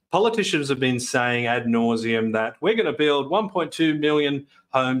politicians have been saying ad nauseum that we're going to build 1.2 million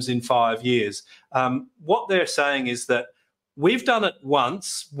homes in 5 years. What they're saying is that we've done it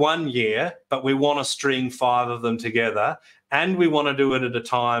once, 1 year, but we want to string 5 of them together, and we want to do it at a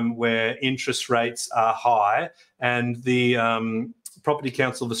time where interest rates are high and the Property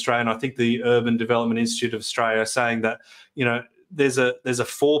Council of Australia, and I think the Urban Development Institute of Australia, are saying that, you know, there's a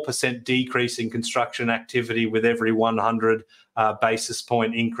 4% decrease in construction activity with every 100 basis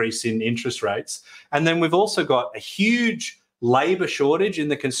point increase in interest rates. And then we've also got a huge labour shortage in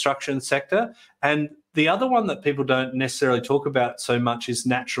the construction sector. And the other one that people don't necessarily talk about so much is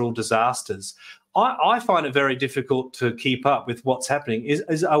natural disasters. I find it very difficult to keep up with what's happening.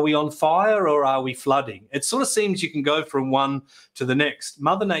 Are we on fire or are we flooding? It sort of seems you can go from one to the next.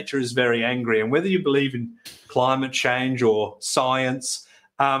 Mother Nature is very angry, and whether you believe in climate change or science,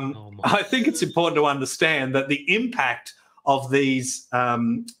 I think it's important to understand that the impact of these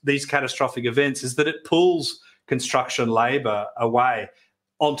catastrophic events is that it pulls construction labour away.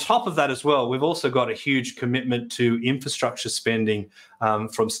 On top of that as well, we've also got a huge commitment to infrastructure spending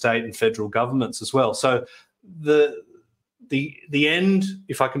from state and federal governments as well. So the end,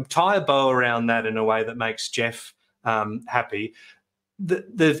 if I can tie a bow around that in a way that makes Jeff happy,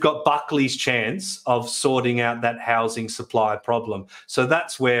 they've got Buckley's chance of sorting out that housing supply problem. So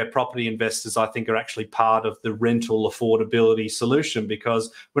that's where property investors, I think, are actually part of the rental affordability solution,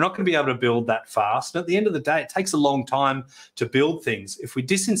 because we're not going to be able to build that fast. And at the end of the day, it takes a long time to build things. If we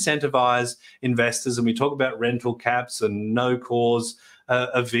disincentivize investors and we talk about rental caps and no cause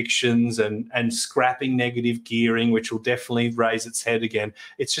evictions and scrapping negative gearing, which will definitely raise its head again,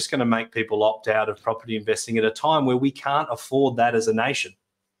 it's just going to make people opt out of property investing at a time where we can't afford that as a nation.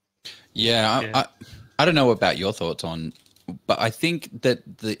 Yeah. I don't know about your thoughts on, but I think that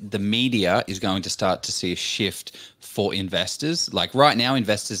the media is going to start to see a shift for investors. Like right now,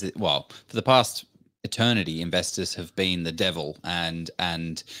 investors, well, for the past eternity, investors have been the devil, and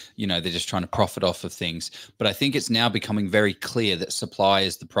you know, they're just trying to profit off of things. But I think it's now becoming very clear that supply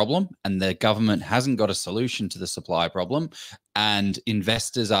is the problem, and the government hasn't got a solution to the supply problem, and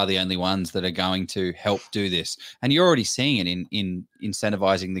investors are the only ones that are going to help do this. And you're already seeing it in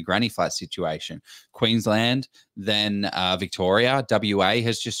incentivizing the granny flat situation. Queensland, then Victoria, WA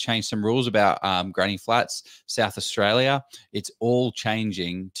has just changed some rules about granny flats. South Australia, it's all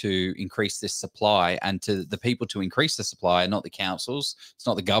changing to increase this supply, and to the people to increase the supply, not the councils. It's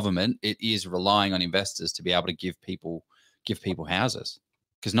not the government. It is relying on investors to be able to give people houses,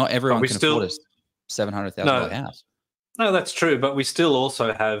 because not everyone can afford a $700,000 house. No, that's true. But we still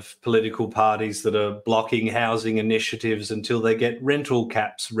also have political parties that are blocking housing initiatives until they get rental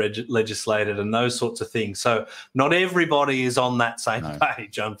caps legislated and those sorts of things. So not everybody is on that same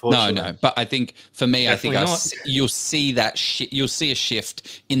page, unfortunately. No. But I think for me, you'll see that you'll see a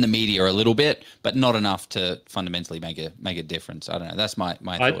shift in the media a little bit, but not enough to fundamentally make a difference. I don't know. That's my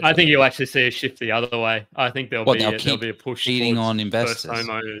thought. I think you'll actually see a shift the other way. I think there'll be a push feeding on investors. First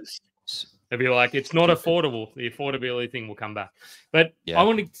homeowners. They'll be like, it's not affordable. The affordability thing will come back. But I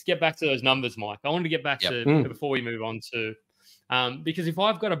want to get back to those numbers, Mike. I want to get back to, before we move on to, because if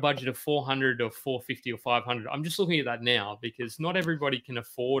I've got a budget of 400 or 450 or 500, I'm just looking at that now, because not everybody can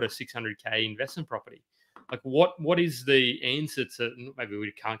afford a 600K investment property. Like what is the answer to, maybe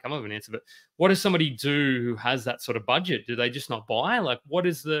we can't come up with an answer, but what does somebody do who has that sort of budget? Do they just not buy? Like how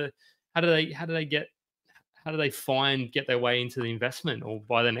do they get their way into the investment or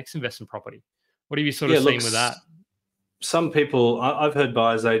buy their next investment property? What have you sort of seen with that? Some people, I've heard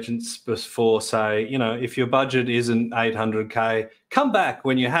buyer's agents before say, you know, if your budget isn't 800K, come back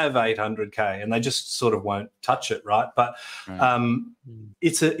when you have 800K, and they just sort of won't touch it, right? But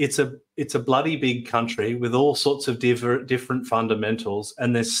it's a bloody big country with all sorts of different fundamentals,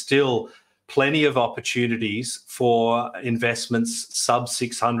 and there's still plenty of opportunities for investments sub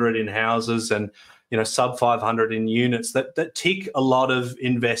 600 in houses and, you know, sub 500 in units that tick a lot of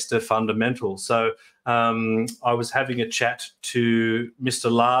investor fundamentals. So I was having a chat to Mr.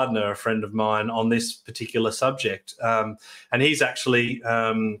 Lardner, a friend of mine, on this particular subject. And he's actually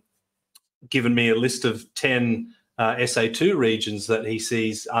given me a list of 10 SA2 regions that he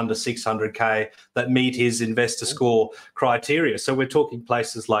sees under 600K that meet his investor score criteria. So we're talking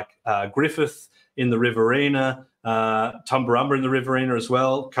places like Griffith in the Riverina, Tumbarumba in the Riverina as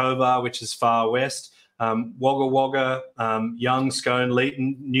well, Cobar, which is far west, Wagga Wagga, Young, Scone,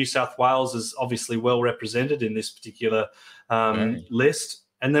 Leeton. New South Wales is obviously well represented in this particular list.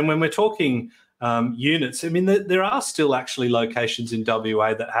 And then when we're talking units, I mean, there are still actually locations in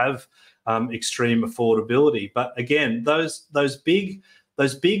WA that have extreme affordability. But again, those big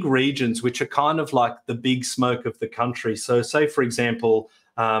regions, which are kind of like the big smoke of the country. So say, for example,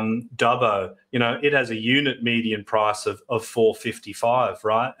 Dubbo, you know, it has a unit median price of 455,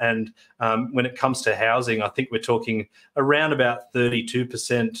 right? And when it comes to housing, I think we're talking around about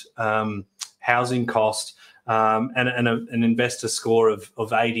 32% housing cost and an investor score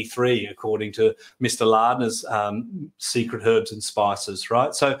of 83, according to Mr. Lardner's Secret Herbs and Spices,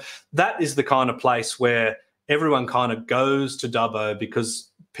 right? So that is the kind of place where everyone kind of goes to Dubbo, because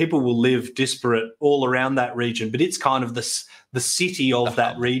people will live disparate all around that region, but it's kind of the city of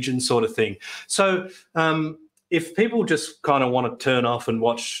that region sort of thing. So if people just kind of want to turn off and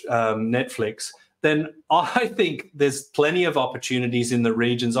watch Netflix, then I think there's plenty of opportunities in the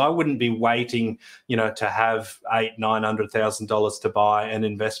regions. I wouldn't be waiting, to have $800,000-900,000 to buy an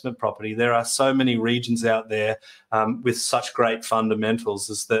investment property. There are so many regions out there with such great fundamentals,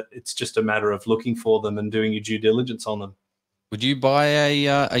 is that it's just a matter of looking for them and doing your due diligence on them. Would you buy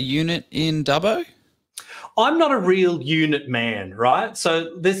a unit in Dubbo? I'm not a real unit man, right?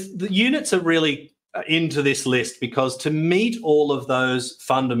 So the units are really into this list, because to meet all of those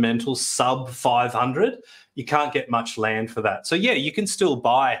fundamentals sub 500, you can't get much land for that. So yeah, you can still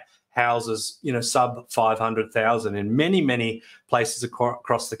buy houses, sub 500,000 in many places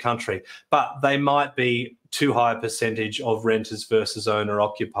across the country, but they might be too high a percentage of renters versus owner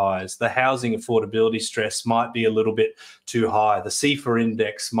occupiers. The housing affordability stress might be a little bit too high. The CFA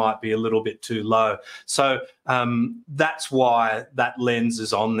index might be a little bit too low. So that's why that lens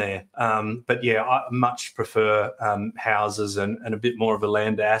is on there. But yeah, I much prefer houses and a bit more of a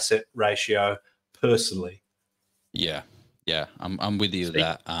land to asset ratio personally. Yeah, I'm with you with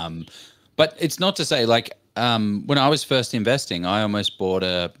that. But it's not to say, like, when I was first investing, I almost bought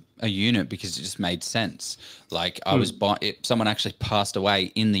a unit because it just made sense. Like I was someone actually passed away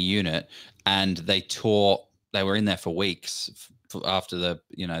in the unit, and they were in there for weeks after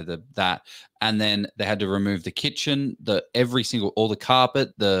that, and then they had to remove the kitchen, all the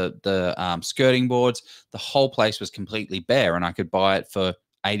carpet, the skirting boards. The whole place was completely bare, and I could buy it for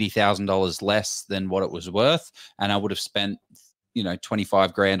 $80,000 less than what it was worth, and I would have spent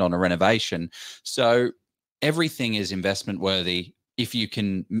 25 grand on a renovation. So everything is investment worthy if you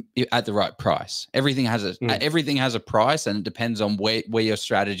can, at the right price. Everything has a price, and it depends on where your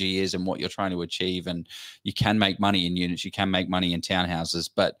strategy is and what you're trying to achieve. And you can make money in units, you can make money in townhouses,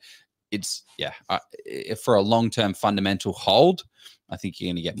 but it's for a long-term fundamental hold, I think you're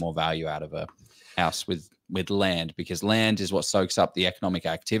going to get more value out of a house with land, because land is what soaks up the economic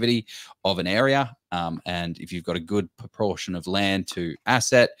activity of an area. And if you've got a good proportion of land to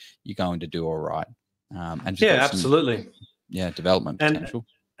asset, you're going to do all right. And absolutely. Development potential.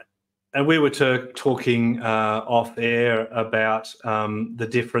 And we were talking off air about the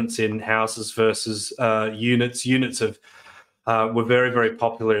difference in houses versus units. Units were very, very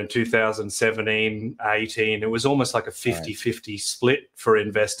popular in 2017, 18. It was almost like a 50-50 split for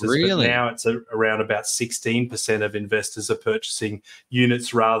investors. Really? But now it's around about 16% of investors are purchasing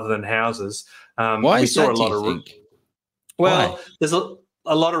units rather than houses. Why is that, do you think? Well, there's a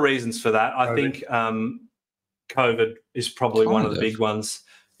lot of reasons for that. I think COVID is probably one of the big ones.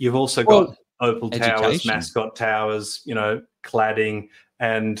 You've also got Opal Towers, Mascot Towers, cladding,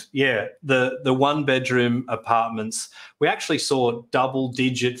 and the one-bedroom apartments. We actually saw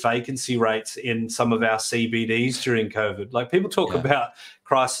double-digit vacancy rates in some of our CBDs during COVID. Like, people talk about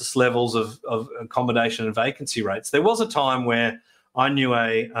crisis levels of accommodation and vacancy rates. There was a time where I knew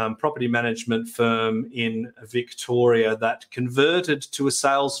a property management firm in Victoria that converted to a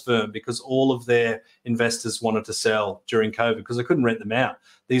sales firm because all of their investors wanted to sell during COVID because they couldn't rent them out.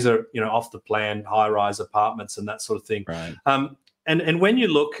 These are, off the plan, high-rise apartments and that sort of thing. Right. And when you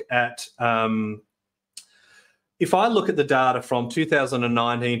look at, if I look at the data from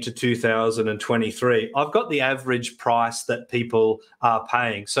 2019 to 2023, I've got the average price that people are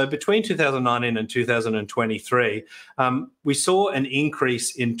paying. So between 2019 and 2023, we saw an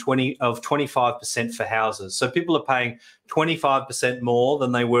increase of 25% for houses. So people are paying 25% more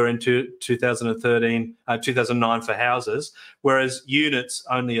than they were in 2009 for houses, whereas units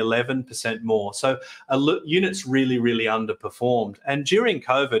only 11% more. So units really, really underperformed. And during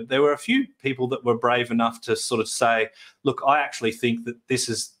COVID, there were a few people that were brave enough to sort of say, look, I actually think that this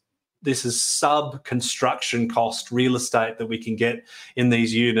is sub-construction cost real estate that we can get in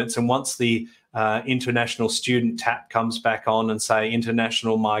these units. And once the international student tap comes back on and say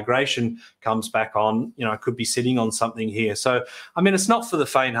international migration comes back on, I could be sitting on something here. So, I mean, it's not for the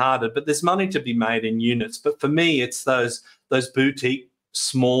faint-hearted, but there's money to be made in units. But for me, it's those boutique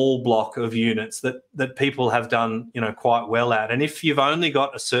small block of units that people have done, quite well at. And if you've only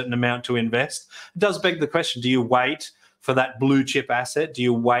got a certain amount to invest, it does beg the question, do you wait for that blue chip asset? Do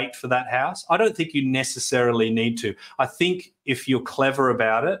you wait for that house? I don't think you necessarily need to. I think if you're clever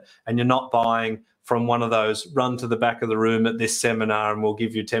about it and you're not buying from one of those run to the back of the room at this seminar and we'll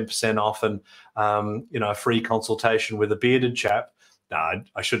give you 10% off and a free consultation with a bearded chap, No,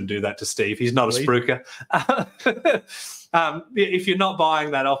 I shouldn't do that to Steve. He's not a spruiker. If you're not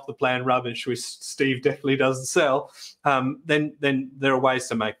buying that off the plan rubbish, which Steve definitely doesn't sell, then there are ways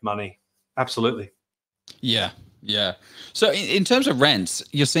to make money. Absolutely. Yeah. Yeah. So in terms of rents,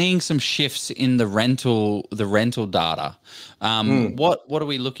 you're seeing some shifts in the rental data. What are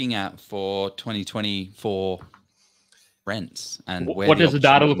we looking at for 2024 rents, and what does the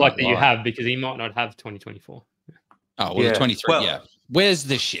data look like that you have? Because he might not have 2024. Oh, well, the 23. Well, yeah. Where's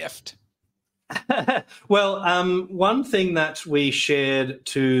the shift? Well, one thing that we shared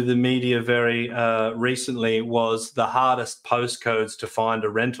to the media very recently was the hardest postcodes to find a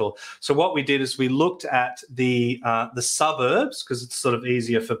rental. So what we did is we looked at the suburbs, because it's sort of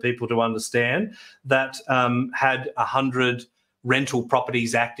easier for people to understand, that had 100 rental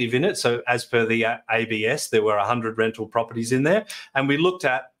properties active in it. So as per the ABS, there were 100 rental properties in there. And we looked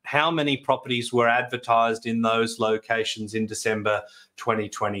at how many properties were advertised in those locations in December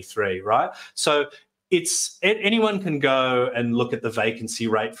 2023, right? So anyone can go and look at the vacancy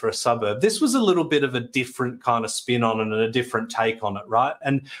rate for a suburb. This was a little bit of a different kind of spin on it and a different take on it, right?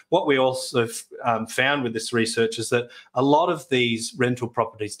 And what we also found with this research is that a lot of these rental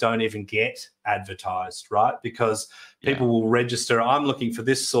properties don't even get advertised, right? Because people will register, I'm looking for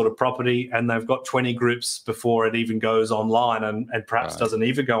this sort of property, and they've got 20 groups before it even goes online, and perhaps doesn't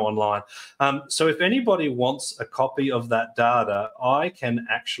even go online. So if anybody wants a copy of that data, I can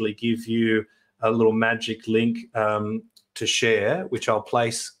actually give you a little magic link to share, which I'll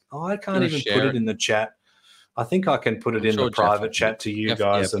place. Oh, I can't even put it in the chat. I think I can put it in the private chat to you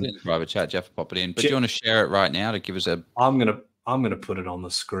guys. Yeah, put it in the private chat. Jeff will pop it in. But do you want to share it right now to give us a? I'm gonna put it on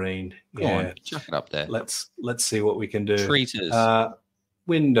the screen. Go on, chuck it up there. Let's see what we can do. Treaters.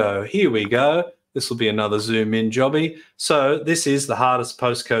 Window. Here we go. This will be another zoom in jobby. So this is the hardest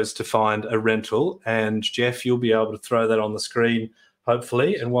postcodes to find a rental, and Jeff, you'll be able to throw that on the screen,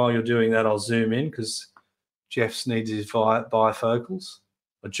 hopefully. And while you're doing that, I'll zoom in because Jeff needs his bifocals,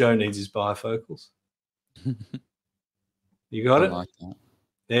 or Joe needs his bifocals. You got it? Like that.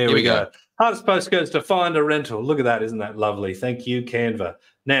 There we go. Hardest postcodes to find a rental. Look at that. Isn't that lovely? Thank you, Canva.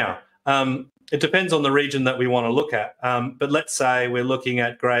 Now, it depends on the region that we want to look at. But let's say we're looking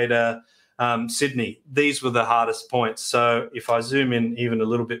at Greater Sydney. These were the hardest points. So if I zoom in even a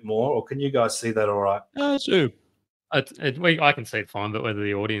little bit more, or can you guys see that all right? Zoom. I can see it fine, but whether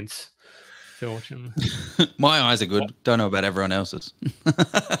the audience feel watching. My eyes are good. Don't know about everyone else's.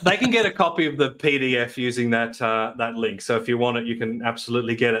 They can get a copy of the PDF using that link. So if you want it, you can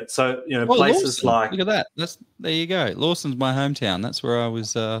absolutely get it. So places Lawson. like, look at that. There you go. Lawson's my hometown. That's where I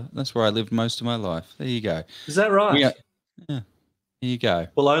was. That's where I lived most of my life. There you go. Is that right? Yeah. Here you go.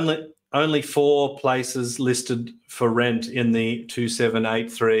 Well, only 4 places listed for rent in the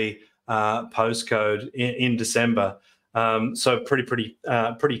 2783 postcode in December. So pretty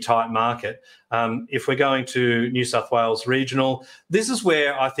tight market. If we're going to New South Wales regional, this is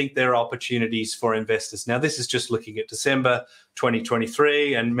where I think there are opportunities for investors. Now, this is just looking at December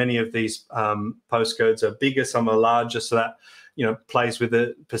 2023, and many of these postcodes are bigger, some are larger, so that plays with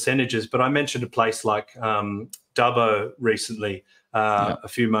the percentages. But I mentioned a place like Dubbo recently. A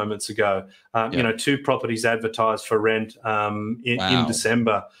few moments ago, 2 properties advertised for rent in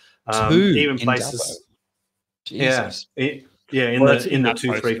December. 2 even places, Jesus. in the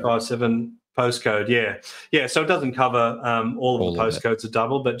 2357 postcode, yeah. So it doesn't cover all of the postcodes of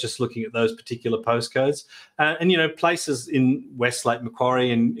Double, but just looking at those particular postcodes, and places in Westlake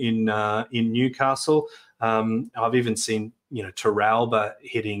Macquarie in Newcastle. I've even seen Terralba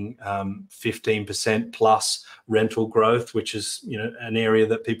hitting 15% plus rental growth, which is an area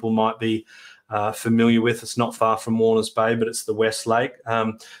that people might be familiar with. It's not far from Warners Bay, but it's the Westlake.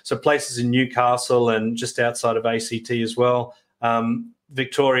 So places in Newcastle and just outside of ACT as well.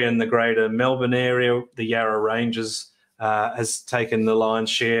 Victoria and the Greater Melbourne area, the Yarra Ranges has taken the lion's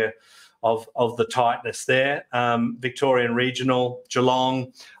share of the tightness there. Victorian Regional,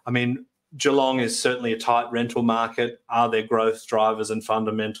 Geelong. I mean, Geelong is certainly a tight rental market. Are there growth drivers and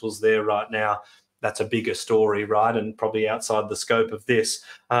fundamentals there right now? That's a bigger story, right? And probably outside the scope of this.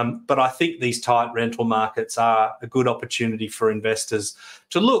 But I think these tight rental markets are a good opportunity for investors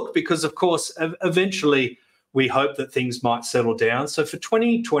to look, because, of course, eventually we hope that things might settle down. So for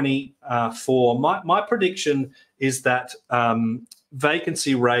 2024, my prediction is that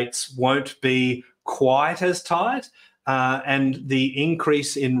vacancy rates won't be quite as tight, and the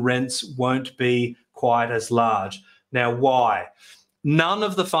increase in rents won't be quite as large. Now, why? None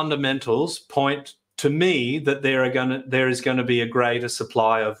of the fundamentals point to me that there is going to be a greater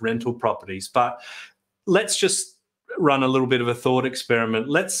supply of rental properties. But let's just run a little bit of a thought experiment.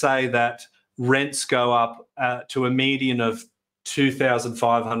 Let's say that rents go up to a median of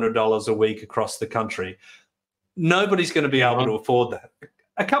 $2,500 a week across the country. Nobody's going to be able to afford that.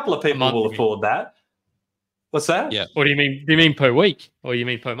 A couple of people will afford that. What's that? Yeah. What do you mean? Do you mean per week, or you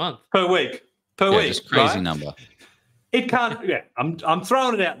mean per month? Per week. Per week. Just crazy number. It can't. Yeah, I'm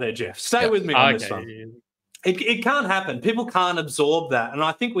throwing it out there, Jeff. Stay with me on this one. It can't happen. People can't absorb that. And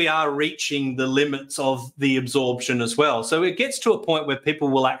I think we are reaching the limits of the absorption as well. So it gets to a point where people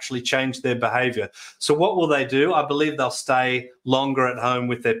will actually change their behavior. So what will they do? I believe they'll stay longer at home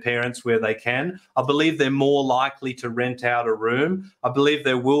with their parents where they can. I believe they're more likely to rent out a room. I believe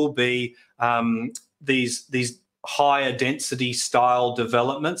there will be these higher density style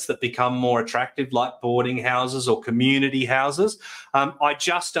developments that become more attractive, like boarding houses or community houses. I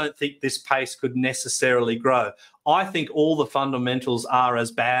just don't think this pace could necessarily grow. I think all the fundamentals are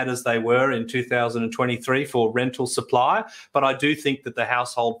as bad as they were in 2023 for rental supply, but I do think that the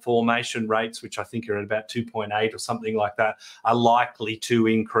household formation rates, which I think are at about 2.8 or something like that, are likely to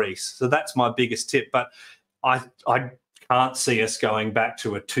increase. So that's my biggest tip. But I can't see us going back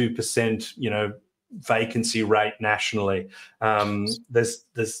to a 2%, vacancy rate nationally. There's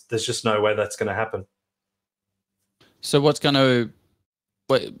just no way that's going to happen. So so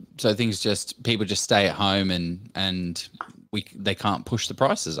people just stay at home and they can't push the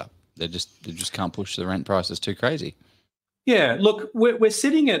prices up. They just can't push the rent prices too crazy. Yeah, look, we're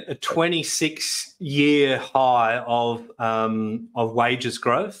sitting at a 26-year high of wages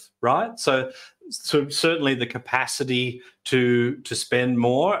growth, right? So certainly the capacity to spend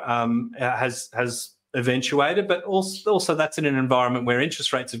more has eventuated, but also that's in an environment where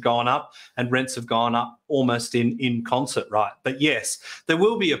interest rates have gone up and rents have gone up almost in concert, right? But yes, there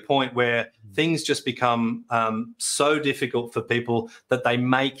will be a point where things just become so difficult for people that they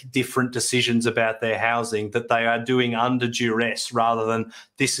make different decisions about their housing, that they are doing under duress rather than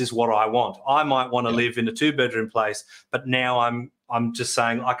this is what I want. I might want to live in a 2-bedroom place, but now I'm just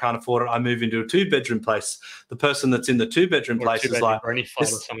saying I can't afford it. I move into a 2-bedroom place. The person that's in the 2-bedroom place is like granny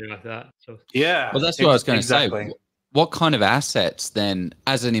flat or something like that. So. Yeah. Well, that's what I was going to say. What kind of assets then,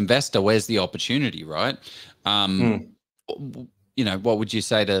 as an investor, where's the opportunity, right? What would you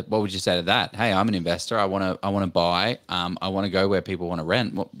say to that? Hey, I'm an investor. I want to buy. I want to go where people want to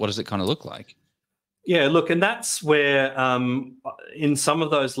rent. What does it kind of look like? Yeah, look, and that's where in some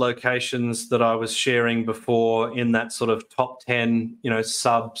of those locations that I was sharing before, in that sort of top 10,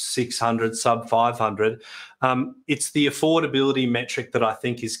 sub 600, sub 500, it's the affordability metric that I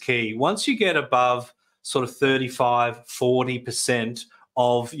think is key. Once you get above sort of 35, 40%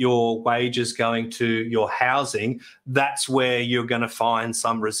 of your wages going to your housing, that's where you're going to find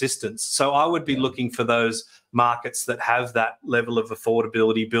some resistance. So I would be looking for those markets that have that level of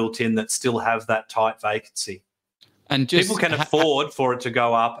affordability built in, that still have that tight vacancy. And people can afford for it to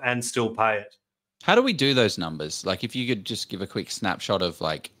go up and still pay it. How do we do those numbers? Like, if you could just give a quick snapshot of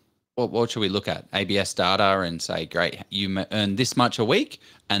like, what should we look at? ABS data and say, great, you earn this much a week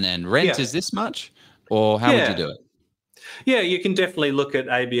and then rent is this much? Or how would you do it? Yeah, you can definitely look at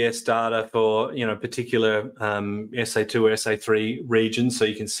ABS data for, particular SA2 or SA3 regions, so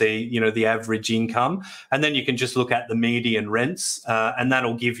you can see, the average income, and then you can just look at the median rents, and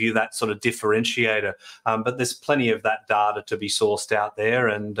that'll give you that sort of differentiator. But there's plenty of that data to be sourced out there,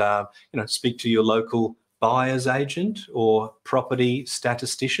 and speak to your local buyer's agent or property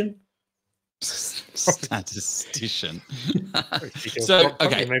statistician. Statistician. So,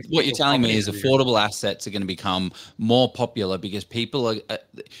 okay, what you're telling me is affordable assets are going to become more popular because people are.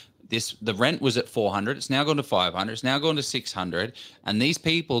 The rent was at 400. It's now gone to 500. It's now gone to 600, and these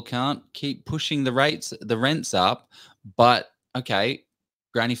people can't keep pushing the rents up. But okay,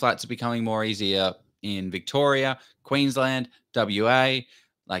 granny flats are becoming more easier in Victoria, Queensland, WA.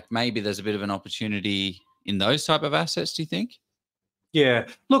 Like, maybe there's a bit of an opportunity in those type of assets. Do you think? Yeah,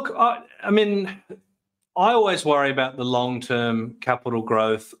 look, I always worry about the long-term capital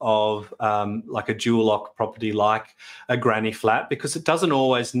growth of like a dual lock property like a granny flat, because it doesn't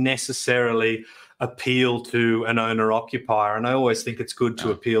always necessarily appeal to an owner-occupier. And I always think it's good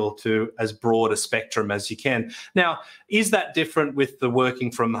to appeal to as broad a spectrum as you can. Now, is that different with the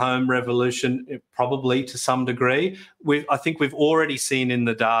working from home revolution? Probably to some degree. I think we've already seen in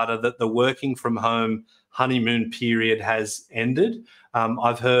the data that the working from home honeymoon period has ended.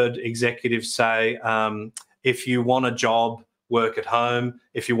 I've heard executives say, if you want a job, work at home.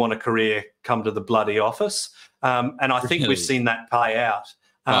 If you want a career, come to the bloody office. And I think we've seen that play out.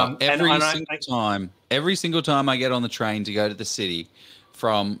 Every single time I get on the train to go to the city,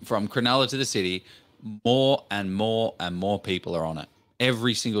 from Cronulla to the city, more and more and more people are on it.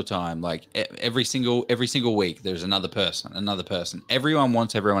 Every single time, like every single week, there's another person. Everyone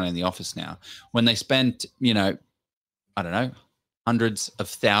wants everyone in the office now. When they spend, I don't know, hundreds of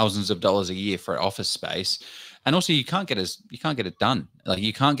thousands of dollars a year for office space. And also you can't get it done. Like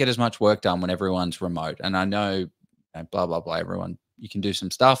you can't get as much work done when everyone's remote. And I know blah, blah, blah, everyone, you can do some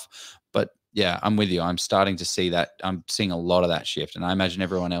stuff, but yeah, I'm with you. I'm starting to see that. I'm seeing a lot of that shift, and I imagine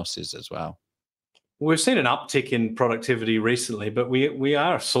everyone else is as well. We've seen an uptick in productivity recently, but we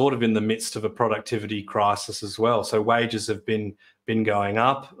are sort of in the midst of a productivity crisis as well. So wages have been going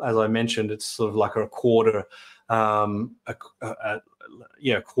up. As I mentioned, it's sort of like a quarter,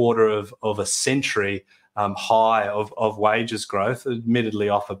 quarter of a century high of wages growth, admittedly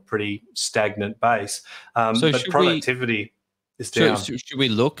off a pretty stagnant base. But productivity is down. Should we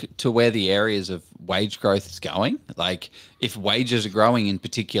look to where the areas of wage growth is going? Like if wages are growing in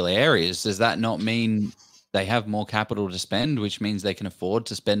particular areas, does that not mean they have more capital to spend, which means they can afford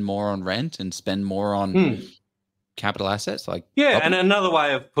to spend more on rent and spend more on capital assets? And another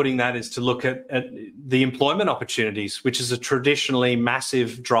way of putting that is to look at the employment opportunities, which is a traditionally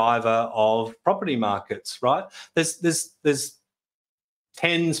massive driver of property markets, right? There's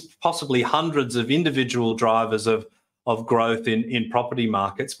tens, possibly hundreds of individual drivers of growth in property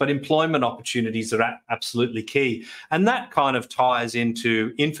markets, but employment opportunities are absolutely key. And that kind of ties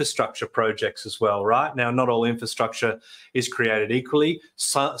into infrastructure projects as well, right? Now, not all infrastructure is created equally.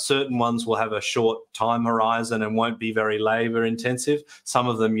 Certain ones will have a short time horizon and won't be very labor intensive. Some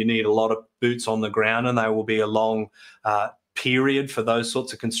of them you need a lot of boots on the ground, and they will be a long period for those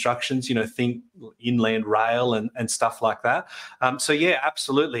sorts of constructions, think inland rail and stuff like that. So yeah,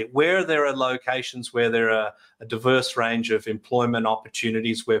 absolutely. Where there are locations where there are a diverse range of employment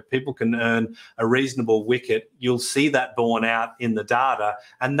opportunities where people can earn a reasonable wicket, you'll see that borne out in the data,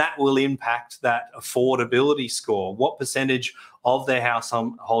 and that will impact that affordability score. What percentage of their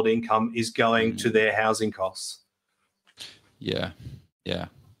household income is going to their housing costs? Yeah.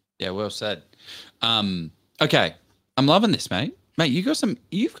 Well said. Okay. I'm loving this, mate. Mate, you've got some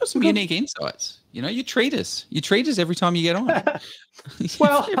unique insights. You treat us every time you get on.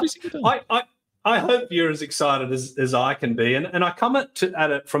 Well, I hope you're as excited as I can be, and I come at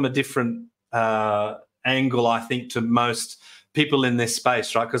it from a different angle, I think, to most people in this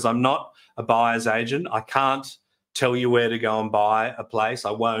space, right? Because I'm not a buyer's agent. I can't tell you where to go and buy a place.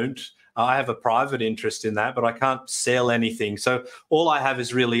 I won't. I have a private interest in that, but I can't sell anything. So all I have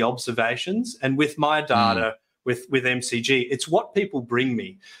is really observations, and with my data. With MCG, it's what people bring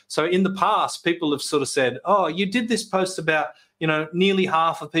me. So in the past, people have sort of said, oh, you did this post about, nearly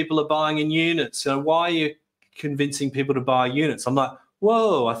half of people are buying in units. So why are you convincing people to buy units? I'm like,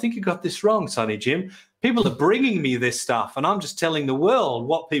 whoa, I think you got this wrong, Sonny Jim. People are bringing me this stuff, and I'm just telling the world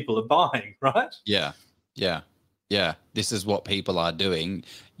what people are buying, right? Yeah. This is what people are doing.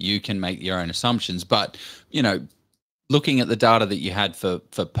 You can make your own assumptions. But, looking at the data that you had for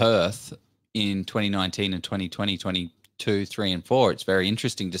Perth, in 2019 and 2020, 22, 3 and 4, it's very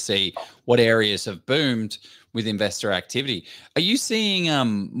interesting to see what areas have boomed with investor activity. Are you seeing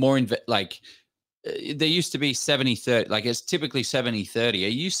more there used to be 70-30, like it's typically 70-30. Are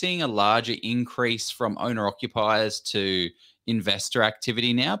you seeing a larger increase from owner occupiers to investor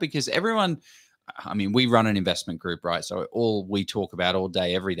activity now? Because we run an investment group, right? So all we talk about all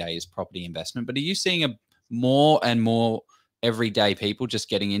day, every day is property investment. But are you seeing more and more everyday people just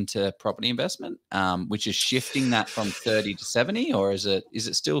getting into property investment, which is shifting that from 30 to 70, or is it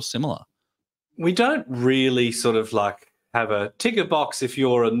still similar? We don't really sort of have a ticker box if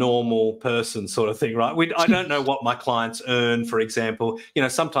you're a normal person sort of thing, right? I don't know what my clients earn, for example.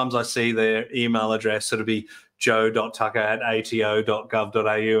 Sometimes I see their email address sort of be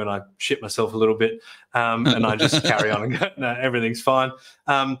joe.tucker@ato.gov.au, and I shit myself a little bit, and I just carry on and go, no, everything's fine.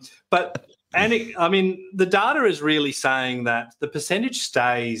 The data is really saying that the percentage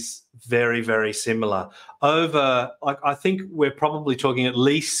stays very, very similar over, I think we're probably talking at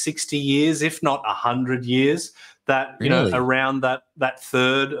least 60 years, if not 100 years, that, really? Around that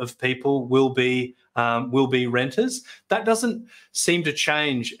third of people will be renters. That doesn't seem to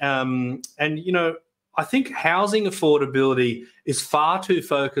change. I think housing affordability is far too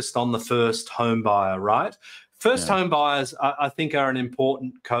focused on the first home buyer, right? First home buyers, I think, are an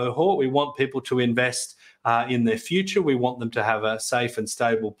important cohort. We want people to invest in their future. We want them to have a safe and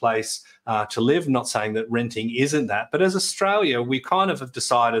stable place to live. I'm not saying that renting isn't that, but as Australia, we kind of have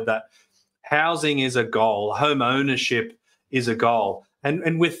decided that housing is a goal, home ownership is a goal.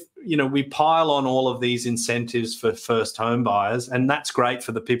 And with, we pile on all of these incentives for first home buyers, and that's great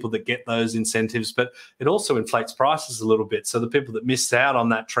for the people that get those incentives, but it also inflates prices a little bit. So the people that miss out on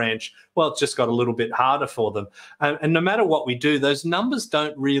that tranche, well, it's just got a little bit harder for them. And no matter what we do, those numbers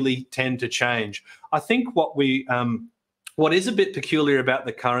don't really tend to change. I think what is a bit peculiar about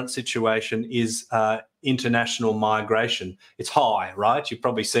the current situation is international migration. It's high, right? You've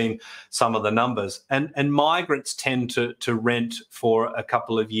probably seen some of the numbers. And migrants tend to rent for a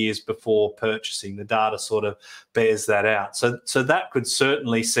couple of years before purchasing. The data sort of bears that out. So that could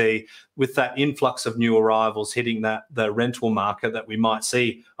certainly see, with that influx of new arrivals hitting the rental market, that we might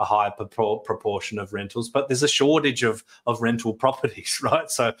see a higher proportion of rentals. But there's a shortage of rental properties, right?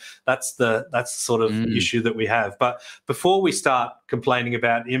 So that's the sort of issue that we have. But before we start complaining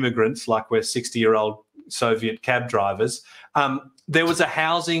about immigrants like we're 60-year-old Soviet cab drivers, there was a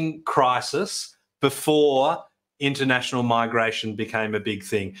housing crisis before international migration became a big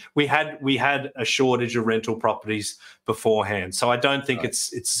thing. We had a shortage of rental properties beforehand. So I don't think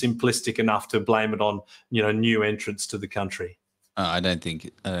it's simplistic enough to blame it on new entrants to the country. I don't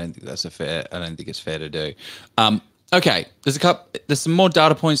think that's fair. I don't think it's fair to do. Okay, there's some more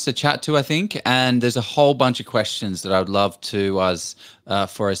data points to chat to, I think, and there's a whole bunch of questions that I would love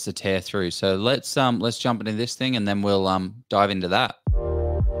for us to tear through. So let's jump into this thing, and then we'll dive into that.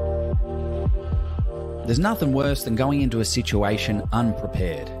 There's nothing worse than going into a situation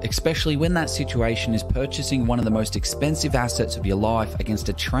unprepared, especially when that situation is purchasing one of the most expensive assets of your life against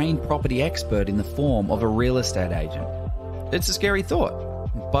a trained property expert in the form of a real estate agent. It's a scary thought,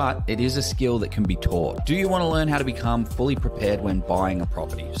 but it is a skill that can be taught. Do you want to learn how to become fully prepared when buying a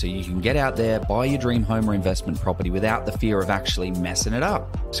property so you can get out there, buy your dream home or investment property without the fear of actually messing it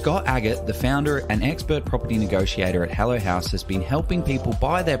up? Scott Agate, the founder and expert property negotiator at Hello House, has been helping people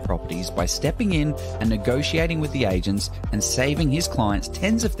buy their properties by stepping in and negotiating with the agents and saving his clients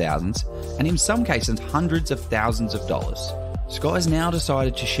tens of thousands, and in some cases hundreds of thousands of dollars. Scott has now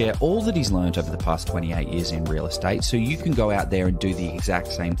decided to share all that he's learned over the past 28 years in real estate so you can go out there and do the exact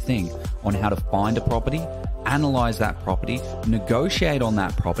same thing on how to find a property, analyze that property, negotiate on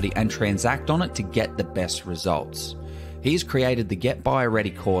that property, and transact on it to get the best results. He's created the Get Buyer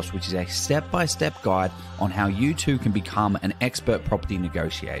Ready course, which is a step-by-step guide on how you too can become an expert property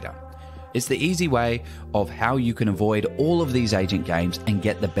negotiator. It's the easy way of how you can avoid all of these agent games and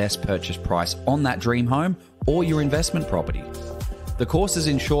get the best purchase price on that dream home or your investment property. The course is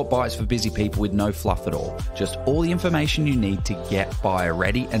in short bites for busy people with no fluff at all. Just all the information you need to get buyer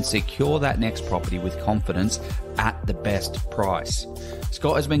ready and secure that next property with confidence at the best price.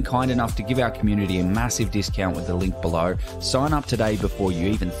 Scott has been kind enough to give our community a massive discount with the link below. Sign up today before you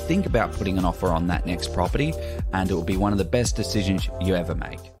even think about putting an offer on that next property, and it will be one of the best decisions you ever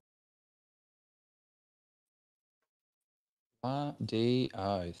make. The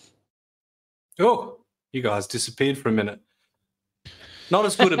oath. Oh, you guys disappeared for a minute. Not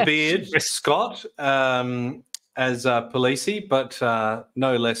as good a beard, Scott, as Polisi, but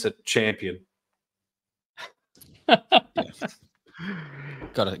no less a champion. Yeah.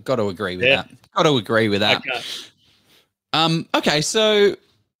 Got to agree with that. Got to agree with that. Okay. Okay. So,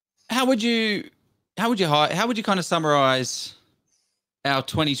 how would you kind of summarize our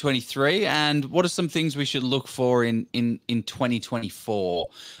 2023, and what are some things we should look for in 2024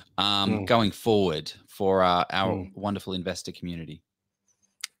 going forward for our wonderful investor community?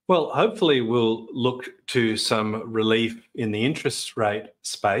 Well, hopefully we'll look to some relief in the interest rate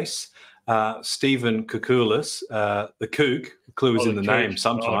space. Stephen Koukoulas, the Kook, clue is in the name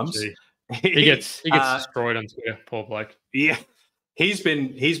sometimes. He gets destroyed on Twitter, poor bloke. Yeah. He's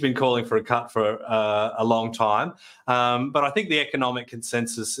been calling for a cut for a long time, but I think the economic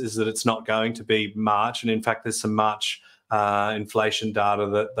consensus is that it's not going to be March, and in fact, there's some March inflation data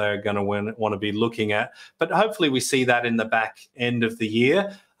that they're going to want to be looking at. But hopefully, we see that in the back end of the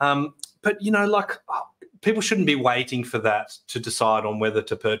year. But people shouldn't be waiting for that to decide on whether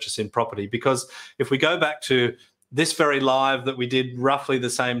to purchase in property, because if we go back to this very live that we did roughly the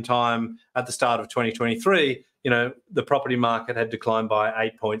same time at the start of 2023. The property market had declined by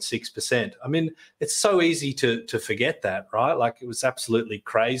 8.6%. I mean, it's so easy to forget that, right? Like, it was absolutely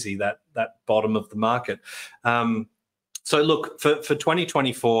crazy, that bottom of the market. So look, for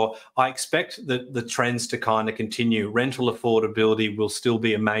 2024, I expect the trends to kind of continue. Rental affordability will still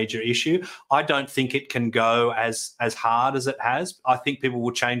be a major issue. I don't think it can go as hard as it has. I think people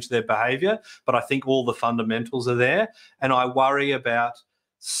will change their behaviour, but I think all the fundamentals are there. And I worry about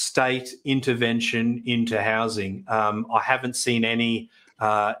state intervention into housing. I haven't seen any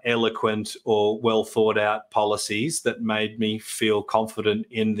eloquent or well thought out policies that made me feel confident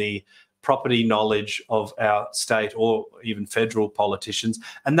in the property knowledge of our state or even federal politicians.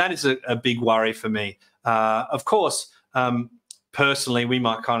 And that is a big worry for me. Of course, personally, we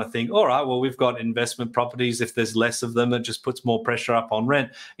might kind of think, all right, well, we've got investment properties. If there's less of them, it just puts more pressure up on rent.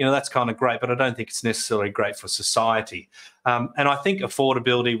 That's kind of great, but I don't think it's necessarily great for society. And I think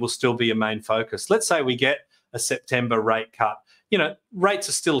affordability will still be a main focus. Let's say we get a September rate cut. rates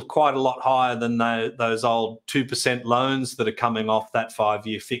are still quite a lot higher than those old 2% loans that are coming off that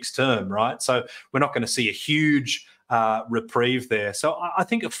 5-year fixed term, right? So we're not going to see a huge reprieve there. So I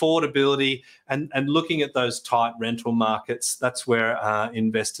think affordability and looking at those tight rental markets, that's where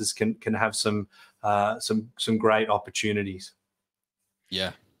investors can have some great opportunities.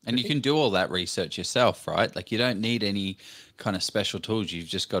 Yeah. And you can do all that research yourself, right? Like you don't need any kind of special tools. You've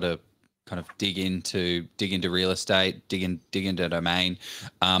just got to kind of dig into real estate, dig into domain.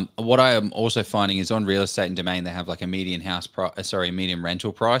 What I am also finding is on real estate and domain, they have like a median median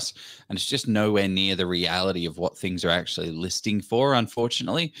rental price, and it's just nowhere near the reality of what things are actually listing for,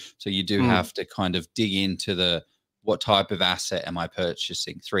 unfortunately. So you do have to kind of dig into what type of asset am I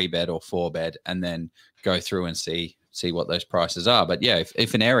purchasing, 3-bed or 4-bed, and then go through and see what those prices are. But yeah,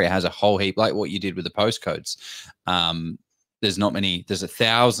 if an area has a whole heap, like what you did with the postcodes, there's not many, there's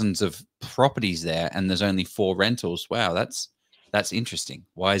thousands of properties there and there's only 4 rentals. Wow, that's interesting.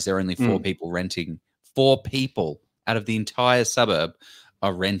 Why is there only 4 people renting? 4 people out of the entire suburb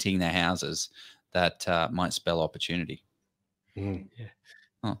are renting their houses. That might spell opportunity. Yeah.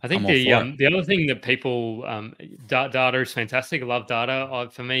 Oh, I think the other thing that people data is fantastic. I love data.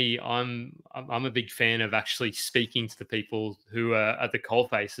 For me, I'm a big fan of actually speaking to the people who are at the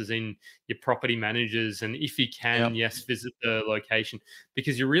coalface, as in your property managers, and if you can, yes, visit the location,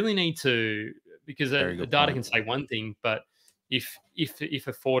 because you really need to. Because the data can say one thing, but if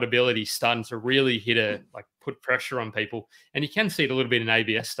affordability is starting to really put pressure on people, and you can see it a little bit in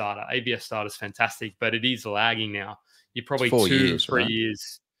ABS data. ABS data is fantastic, but it is lagging now. You're probably 2-3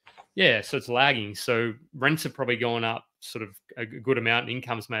 years. Yeah, so it's lagging. So rents have probably gone up sort of a good amount.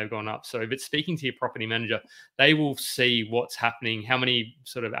 Incomes may have gone up. So if it's speaking to your property manager, they will see what's happening, how many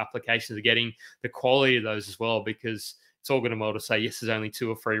sort of applications are getting, the quality of those as well, because it's all good and well to say, yes, there's only 2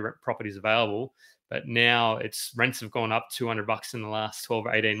 or 3 properties available. But now rents have gone up $200 in the last 12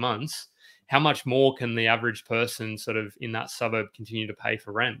 or 18 months. How much more can the average person sort of in that suburb continue to pay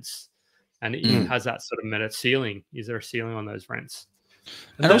for rents? And it has that sort of meta ceiling. Is there a ceiling on those rents?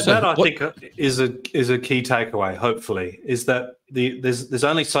 And that I think is a key takeaway. Hopefully, is that there's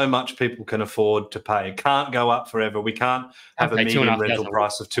only so much people can afford to pay. It can't go up forever. We can't have a median rental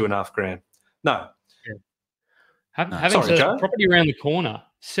price of $2,500. No. Yeah. Having a property around the corner,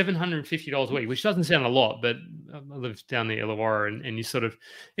 $750 a week, which doesn't sound a lot, but I live down the Illawarra, and you sort of,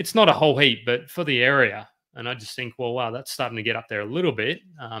 it's not a whole heap, but for the area. And I just think, well, wow, that's starting to get up there a little bit,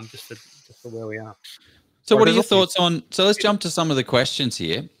 just for where we are. So what are your thoughts on, so let's jump to some of the questions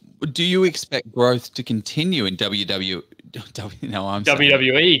here. Do you expect growth to continue in WWE?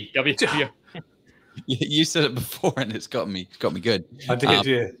 You said it before and it's got me good. I did,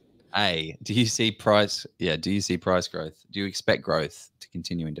 yeah. Hey, do you see price growth? Do you expect growth to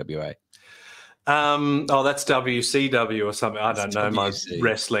continue in WA? That's WCW or something. I don't know my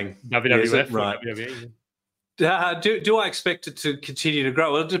wrestling. WWF, right. WWE. Do I expect it to continue to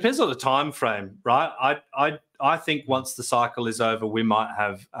grow? Well, it depends on the time frame, right? I think once the cycle is over, we might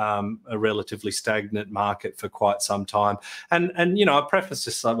have a relatively stagnant market for quite some time. And I preface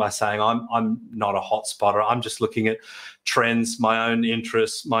this by saying I'm not a hot spotter. I'm just looking at trends, my own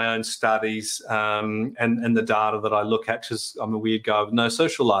interests, my own studies, and the data that I look at, because I'm a weird guy with no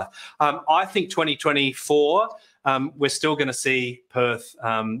social life. I think 2024, we're still going to see Perth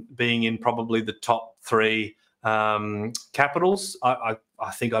being in probably the top 3 capitals. I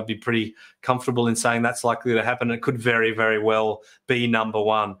think I'd be pretty comfortable in saying that's likely to happen. It could very, very well be number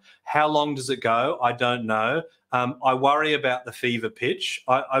 1. How long does it go? I don't know. I worry about the fever pitch.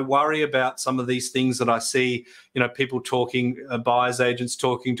 I worry about some of these things that I see, people talking, buyers agents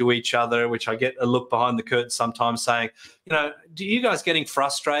talking to each other, which I get a look behind the curtain sometimes saying, do you guys getting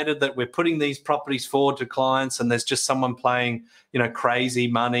frustrated that we're putting these properties forward to clients and there's just someone playing, crazy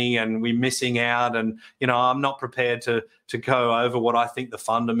money and we're missing out, and, I'm not prepared to go over what I think the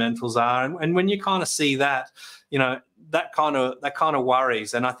fundamentals are. And when you kind of see that, that kind of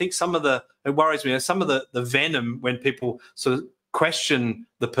worries. And I think it worries me. Some of the venom when people sort of question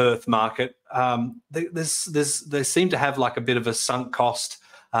the Perth market, they seem to have like a bit of a sunk cost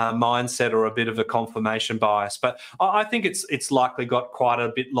mindset or a bit of a confirmation bias. But I think it's likely got quite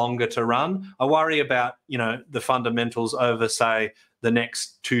a bit longer to run. I worry about, the fundamentals over, say, the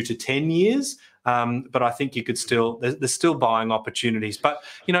next 2 to 10 years. But I think you could there's still buying opportunities. But,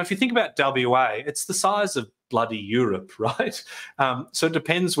 if you think about WA, it's the size of bloody Europe, right? So it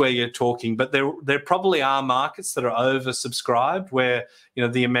depends where you're talking, but there probably are markets that are oversubscribed where,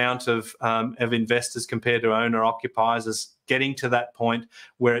 the amount of investors compared to owner occupiers is getting to that point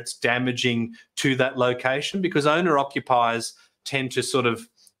where it's damaging to that location, because owner occupiers tend to sort of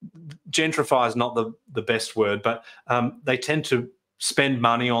gentrify is not the best word, but they tend to spend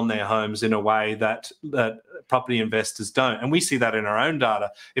money on their homes in a way that property investors don't. And we see that in our own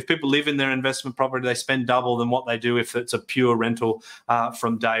data. If people live in their investment property, they spend double than what they do if it's a pure rental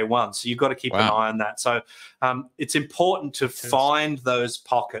from day one. So you've got to keep an eye on that. So it's important to find those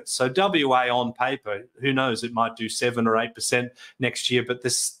pockets. So WA on paper, who knows, it might do 7 or 8% next year, but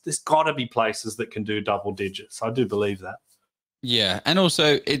there's got to be places that can do double digits. I do believe that. Yeah, and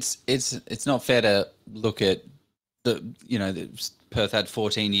also it's not fair to look at Perth had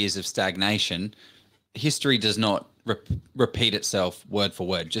 14 years of stagnation. History does not repeat itself word for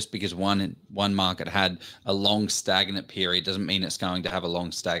word. Just because one market had a long stagnant period doesn't mean it's going to have a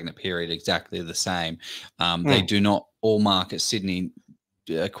long stagnant period exactly the same. They do not all markets, Sydney,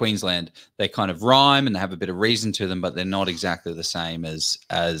 Queensland, they kind of rhyme and they have a bit of reason to them, but they're not exactly the same as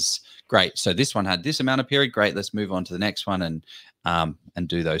great. So this one had this amount of period. Great. Let's move on to the next one and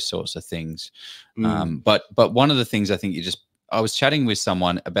do those sorts of things. But one of the things I think I was chatting with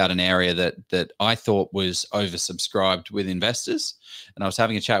someone about an area that I thought was oversubscribed with investors, and I was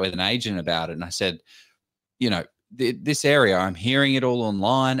having a chat with an agent about it, and I said, this area, I'm hearing it all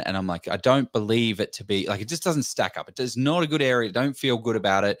online, and I'm like, I don't believe it to be like, it just doesn't stack up. It's not a good area. Don't feel good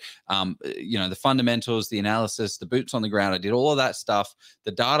about it. The fundamentals, the analysis, the boots on the ground, I did all of that stuff.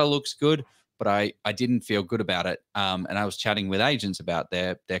 The data looks good, but I didn't feel good about it. And I was chatting with agents about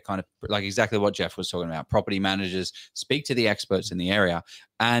their kind of like exactly what Jeff was talking about. Property managers, speak to the experts in the area.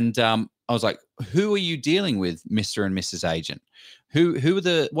 And I was like, who are you dealing with, Mr. and Mrs. Agent? Who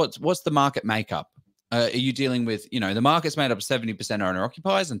are what's the market makeup? Are you dealing with, the market's made up of 70% owner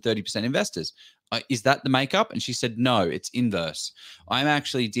occupiers and 30% investors. Is that the makeup? And she said, no, it's inverse. I'm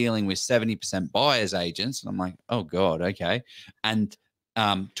actually dealing with 70% buyers agents. And I'm like, oh God, okay. And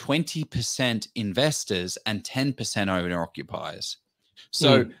 20% investors and 10% owner occupiers.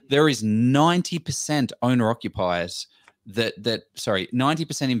 So there is 90% owner occupiers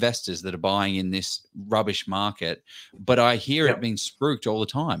 90% investors that are buying in this rubbish market, but I hear it being spruiked all the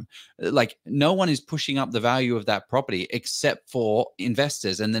time. Like no one is pushing up the value of that property except for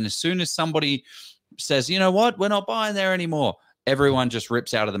investors. And then as soon as somebody says, you know what, we're not buying there anymore, everyone just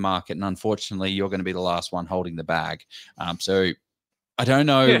rips out of the market. And unfortunately, you're going to be the last one holding the bag. So I don't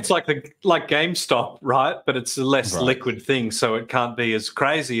know. Yeah, it's like GameStop, right? But it's a less liquid thing, so it can't be as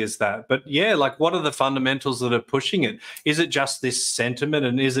crazy as that. But yeah, like what are the fundamentals that are pushing it? Is it just this sentiment,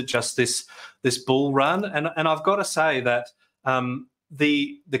 and is it just this bull run? And I've got to say that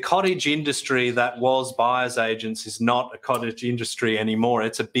the cottage industry that was buyers agents is not a cottage industry anymore.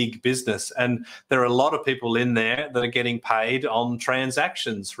 It's a big business, and there are a lot of people in there that are getting paid on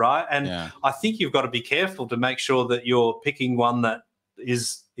transactions, right? And I think you've got to be careful to make sure that you're picking one that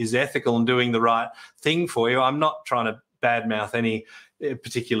is ethical and doing the right thing for you. I'm not trying to badmouth any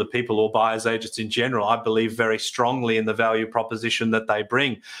particular people or buyers agents in general. I believe very strongly in the value proposition that they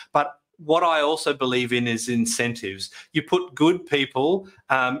bring. But what I also believe in is incentives. You put good people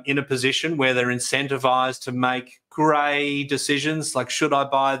in a position where they're incentivized to make grey decisions, like, should I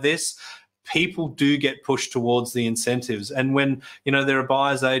buy this? People do get pushed towards the incentives. And when, there are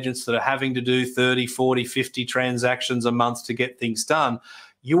buyers agents that are having to do 30, 40, 50 transactions a month to get things done,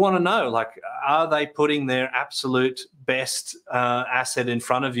 you want to know, like, are they putting their absolute best asset in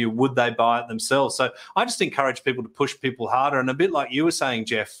front of you? Would they buy it themselves? So I just encourage people to push people harder. And a bit like you were saying,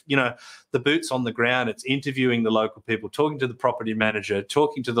 Jeff, the boots on the ground, it's interviewing the local people, talking to the property manager,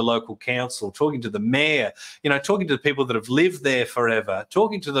 talking to the local council, talking to the mayor, talking to the people that have lived there forever,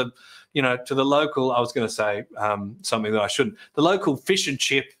 talking to the to the local, I was going to say something that I shouldn't, the local fish and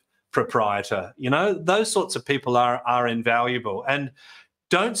chip proprietor, those sorts of people are invaluable. And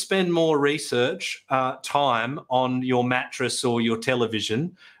don't spend more research time on your mattress or your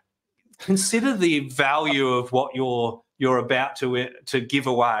television. Consider the value of what you're about to give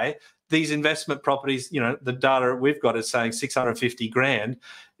away. These investment properties, the data we've got is saying 650 grand.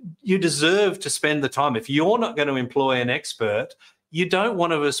 You deserve to spend the time. If you're not going to employ an expert, you don't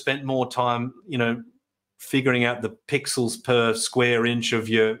want to have spent more time, figuring out the pixels per square inch of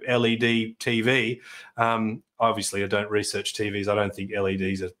your LED TV. Obviously, I don't research TVs. I don't think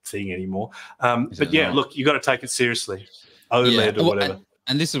LEDs are a thing anymore. But yeah, look, you got to take it seriously. OLED or whatever.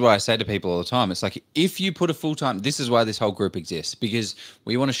 And this is what I say to people all the time. It's like, if you put a full-time, this is why this whole group exists, because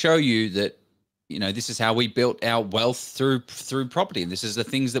we want to show you that, this is how we built our wealth through property. And this is the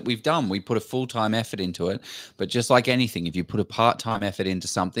things that we've done. We put a full-time effort into it. But just like anything, if you put a part-time effort into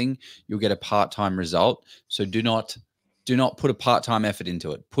something, you'll get a part-time result. So do not put a part-time effort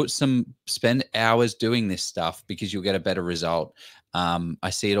into it. Spend hours doing this stuff, because you'll get a better result. I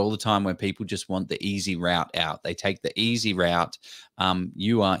see it all the time where people just want the easy route out. They take the easy route.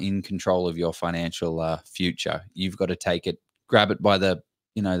 You are in control of your financial future. You've got to take it, grab it by the,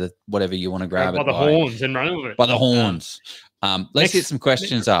 the whatever you want to grab it by the horns and run with it. By the horns. Let's get some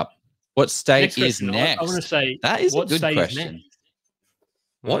questions up. What state is next? I want to say that is a good question.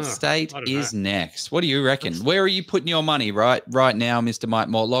 What state is next? What do you reckon? Where are you putting your money right now, Mr. Mike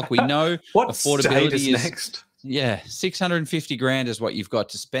Mortlock? We know what affordability is next. Yeah, 650 grand is what you've got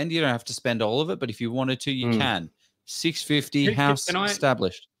to spend. You don't have to spend all of it, but if you wanted to, you can. 650 house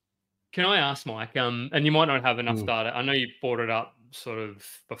established. Can I ask, Mike? And you might not have enough data. I know you brought it up sort of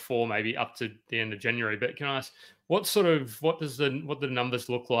before, maybe up to the end of January. But can I ask, what the numbers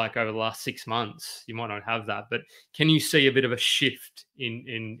look like over the last 6 months? You might not have that, but can you see a bit of a shift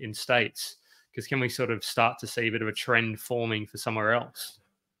in states? Because can we sort of start to see a bit of a trend forming for somewhere else?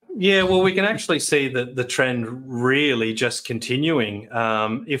 Yeah, well, we can actually see that the trend really just continuing.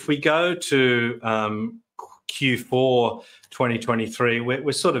 If we go to Q4 2023,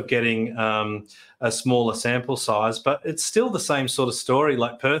 we're sort of getting a smaller sample size, but it's still the same sort of story.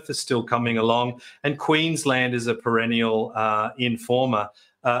 Like Perth is still coming along, and Queensland is a perennial performer.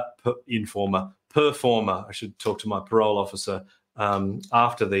 I should talk to my parole officer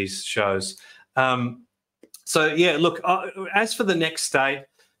after these shows. So, yeah, look, as for the next state,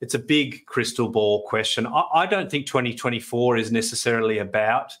 it's a big crystal ball question. I don't think 2024 is necessarily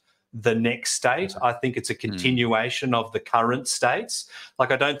about the next state. I think it's a continuation of the current states.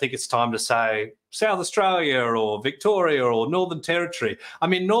 Like, I don't think it's time to say South Australia or Victoria or Northern Territory. I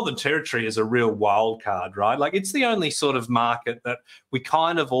mean, Northern Territory is a real wild card, right? Like, it's the only sort of market that we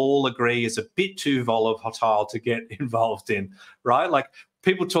kind of all agree is a bit too volatile to get involved in, right? Like,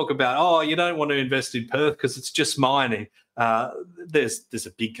 people talk about, oh, you don't want to invest in Perth because it's just mining. There's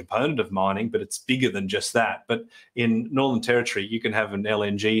a big component of mining, but it's bigger than just that. But in Northern Territory, you can have an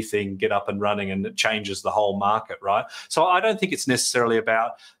LNG thing get up and running, and it changes the whole market, right? So I don't think it's necessarily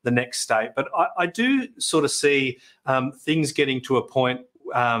about the next state, but I do sort of see things getting to a point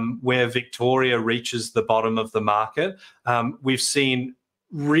where Victoria reaches the bottom of the market. We've seen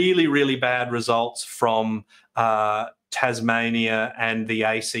really, really bad results from Tasmania and the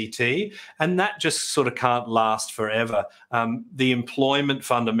ACT, and that just sort of can't last forever. The employment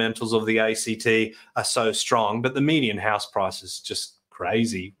fundamentals of the ACT are so strong, but the median house price is just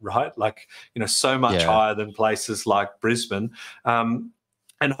crazy, right? Like, so much higher than places like Brisbane. And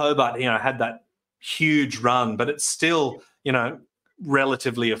Hobart, had that huge run, but it's still,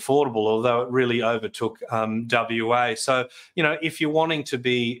 relatively affordable, although it really overtook WA. So, if you're wanting to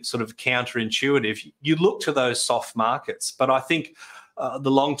be sort of counterintuitive, you look to those soft markets. But I think the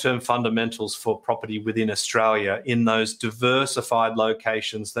long-term fundamentals for property within Australia in those diversified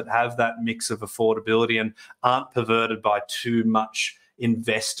locations that have that mix of affordability and aren't perverted by too much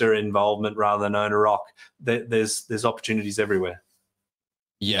investor involvement rather than owner-occ, there's opportunities everywhere.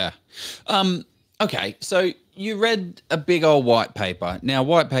 Yeah. Okay, so you read a big old white paper. Now,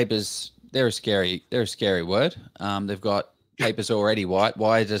 white papers, they're a scary word. They've got papers already white.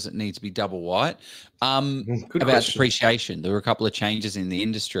 Why does it need to be double white? About depreciation. There were a couple of changes in the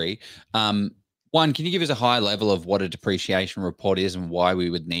industry. One, can you give us a high level of what a depreciation report is and why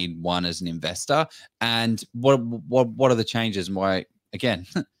we would need one as an investor? And what are the changes and why, again,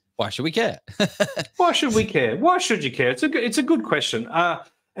 why should we care? Why should we care? Why should you care? It's a good question.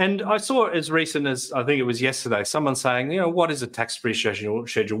 And I saw as recent as, I think it was yesterday, someone saying, what is a tax depreciation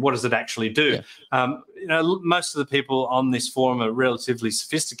schedule? What does it actually do? Yeah. Most of the people on this forum are relatively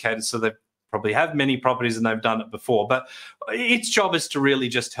sophisticated, so they probably have many properties and they've done it before. But its job is to really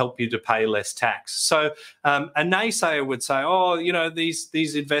just help you to pay less tax. So a naysayer would say,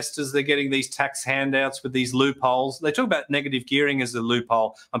 these investors, they're getting these tax handouts with these loopholes. They talk about negative gearing as a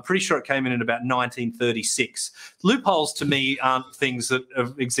loophole. I'm pretty sure it came in about 1936. Loopholes to me aren't things that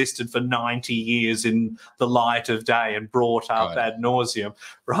have existed for 90 years in the light of day and brought up ad nauseum,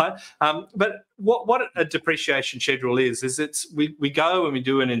 right? But what a depreciation schedule is we go and we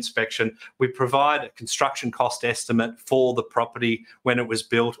do an inspection. We provide a construction cost estimate for the property when it was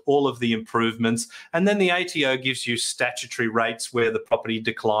built, all of the improvements, and then the ATO gives you statutory rates where the property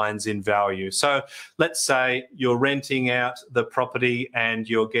declines in value. So let's say you're renting out the property and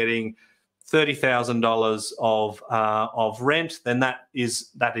you're getting $30,000 of rent, then that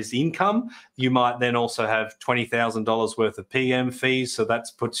is income. You might then also have $20,000 worth of PM fees, so that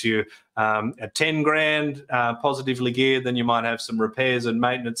puts you at 10 grand, positively geared. Then you might have some repairs and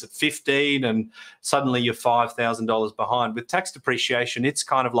maintenance at 15, and suddenly you're $5,000 behind. With tax depreciation, it's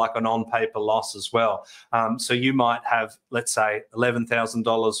kind of like an on-paper loss as well. So you might have, let's say,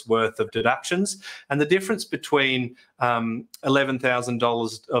 $11,000 worth of deductions, and the difference between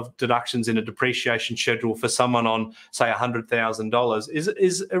 $11,000 of deductions in a depreciation schedule for someone on, say, $100,000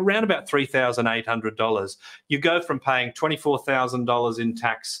 is around about $3,800. You go from paying $24,000 in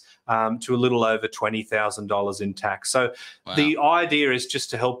tax to a little over $20,000 in tax. So the idea is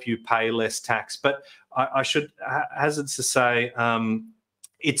just to help you pay less tax. But I should hazard to say,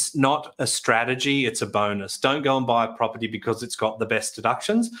 it's not a strategy, it's a bonus. Don't go and buy a property because it's got the best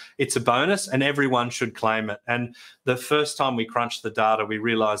deductions. It's a bonus and everyone should claim it. And the first time we crunched the data, we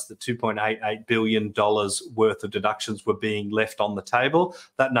realized that $2.88 billion worth of deductions were being left on the table.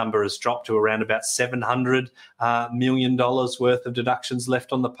 That number has dropped to around about $700 million worth of deductions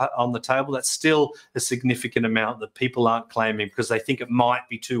left on the table. That's still a significant amount that people aren't claiming because they think it might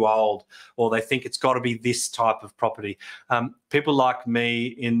be too old, or they think it's got to be this type of property. People like me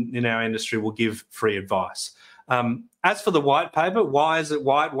in our industry will give free advice. As for the white paper, why is it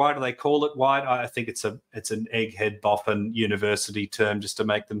white? Why do they call it white? I think it's an egghead boffin university term just to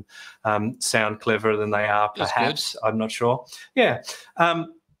make them sound cleverer than they are, perhaps. I'm not sure. Yeah.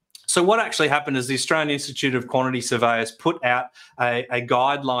 So what actually happened is the Australian Institute of Quantity Surveyors put out a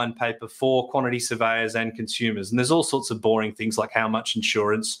guideline paper for quantity surveyors and consumers. And there's all sorts of boring things like how much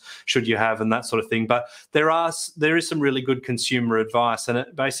insurance should you have and that sort of thing. But there is some really good consumer advice. And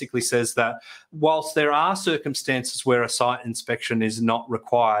it basically says that whilst there are circumstances where a site inspection is not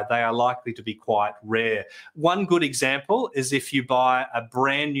required, they are likely to be quite rare. One good example is if you buy a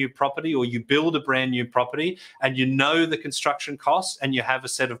brand new property or you build a brand new property and you know the construction costs and you have a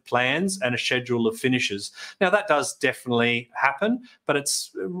set of plans and a schedule of finishes. Now, that does definitely happen, but it's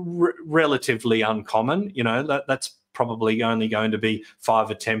relatively uncommon. You know, that's probably only going to be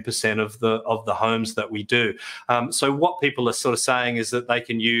 5 or 10% of the homes that we do. So what people are sort of saying is that they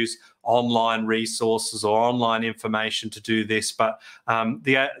can use online resources or online information to do this, but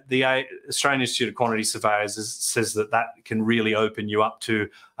the Australian Institute of Quantity Surveyors says that can really open you up to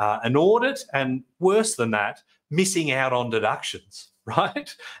an audit, and worse than that, missing out on deductions.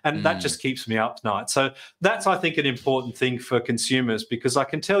 Right. And that just keeps me up tonight. So that's, I think, an important thing for consumers, because I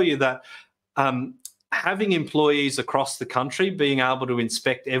can tell you that having employees across the country being able to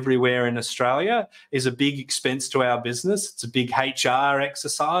inspect everywhere in Australia is a big expense to our business. It's a big HR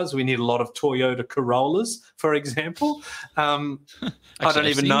exercise. We need a lot of Toyota Corollas, for example. I don't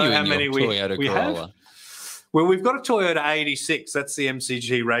even know how many we have. Well, we've got a Toyota 86. That's the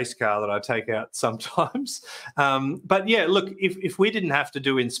MCG race car that I take out sometimes. But yeah, look, if we didn't have to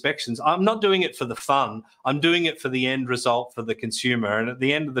do inspections, I'm not doing it for the fun. I'm doing it for the end result for the consumer. And at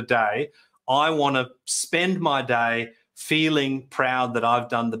the end of the day, I want to spend my day feeling proud that I've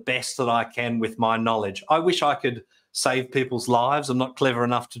done the best that I can with my knowledge. I wish I could save people's lives. I'm not clever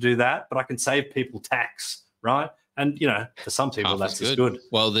enough to do that, but I can save people tax, right? And, you know, for some people, that's as good.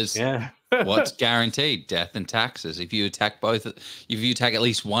 Well, there's what's guaranteed? Death and taxes. If you attack at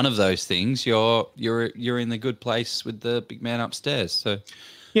least one of those things, you're in the good place with the big man upstairs. So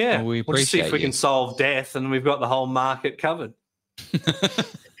yeah, we'll see if we can solve death, and we've got the whole market covered.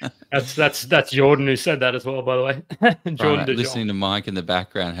 That's Jordan who said that as well, by the way. Jordan, right, listening to Mike in the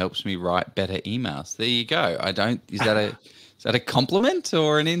background helps me write better emails. There you go. Is that a compliment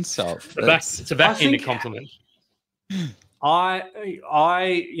or an insult? It's a backhanded compliment. You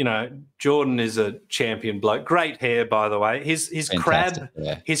know, Jordan is a champion bloke. Great hair, by the way. His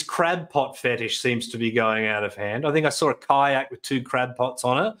crab pot fetish seems to be going out of hand. I think I saw a kayak with 2 crab pots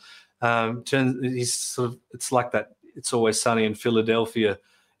on it. It's like that It's Always Sunny in Philadelphia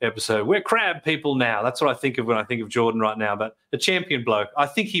episode. We're crab people now. That's what I think of when I think of Jordan right now. But a champion bloke. I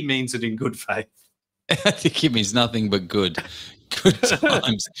think he means it in good faith. I think he means nothing but good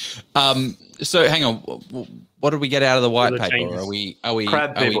times. So hang on. What did we get out of the white paper? Are we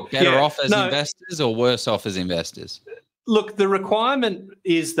better off as investors or worse off as investors? Look, the requirement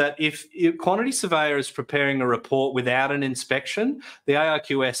is that if quantity surveyor is preparing a report without an inspection, the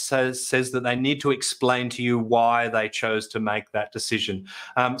AUS says that they need to explain to you why they chose to make that decision.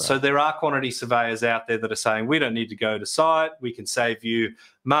 So there are quantity surveyors out there that are saying, we don't need to go to site, we can save you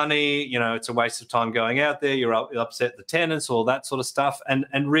money, you know, it's a waste of time going out there, you're upset the tenants, all that sort of stuff. And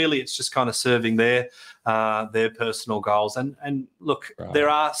really it's just kind of serving their personal goals. And look, there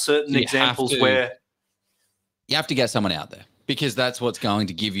are certain examples where you have to get someone out there, because that's what's going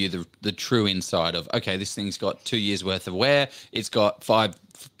to give you the true insight of, okay, this thing's got 2 years worth of wear. It's got 5-8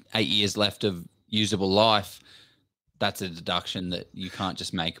 years left of usable life. that's a deduction that you can't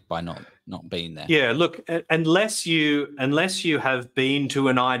just make by not being there. Yeah, look, unless you have been to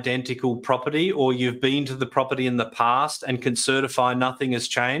an identical property, or you've been to the property in the past and can certify nothing has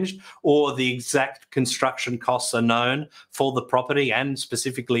changed, or the exact construction costs are known for the property and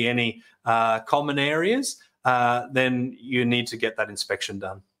specifically any common areas, then you need to get that inspection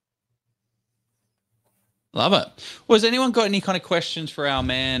done. Love it. Well, has anyone got any kind of questions for our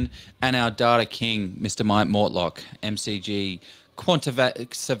man and our data king, Mr. Mike Mortlock, MCG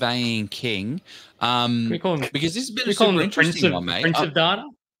Surveying King? Because this has been a super interesting one, mate. Prince of Data?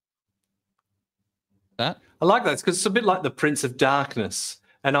 That? I like that because it's a bit like the Prince of Darkness.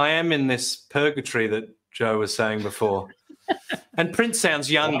 And I am in this purgatory that Joe was saying before. And Prince sounds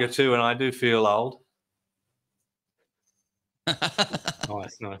younger too, and I do feel old.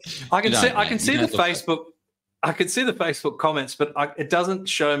 Nice. I can see the Facebook. I can see the Facebook comments, but it doesn't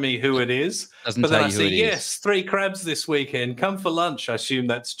show me who it is. But then I see, yes, 3 crabs this weekend. Come for lunch. I assume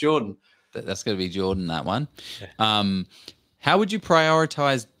that's Jordan. That's going to be Jordan, that one. Yeah. How would you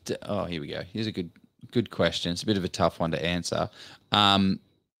prioritize? Oh, here we go. Here's a good question. It's a bit of a tough one to answer.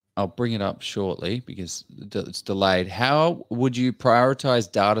 I'll bring it up shortly because it's delayed. How would you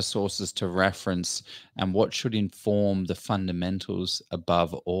prioritize data sources to reference, and what should inform the fundamentals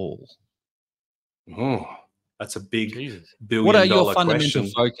above all? Oh, that's a big $1 billion What are your fundamental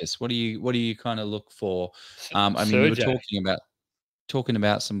question. Focus? What do you kind of look for? I mean, you were talking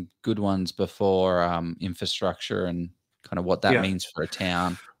about some good ones before, infrastructure and kind of what that means for a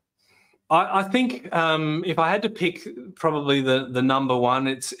town. I think if I had to pick probably the number one,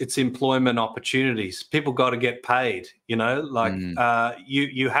 it's employment opportunities. People got to get paid, you know, like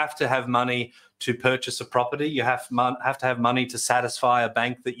you have to have money to purchase a property. You have to have money to satisfy a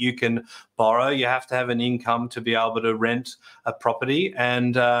bank that you can borrow. You have to have an income to be able to rent a property.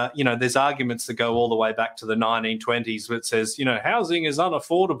 And, you know, there's arguments that go all the way back to the 1920s where it says, you know, housing is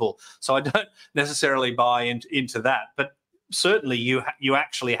unaffordable. So I don't necessarily buy into that. But certainly you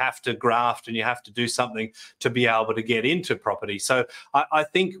actually have to graft and you have to do something to be able to get into property. So I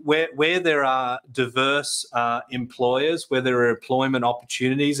think where there are diverse employers, where there are employment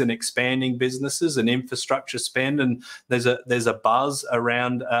opportunities and expanding businesses and infrastructure spend, and there's a buzz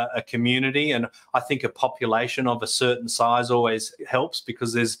around a community, and I think a population of a certain size always helps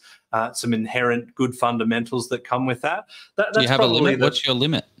because there's some inherent good fundamentals that come with that. Do you have a limit? What's your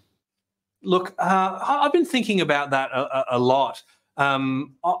limit? Look, I've been thinking about that a lot.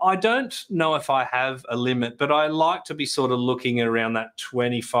 I don't know if I have a limit, but I like to be sort of looking at around that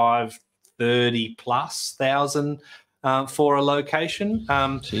 25, 30 plus thousand for a location.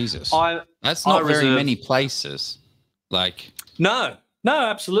 Jesus, that's not very many places. Like no,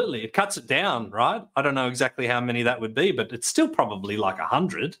 absolutely, it cuts it down, right? I don't know exactly how many that would be, but it's still probably like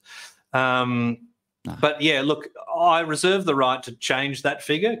 100. But yeah, look, I reserve the right to change that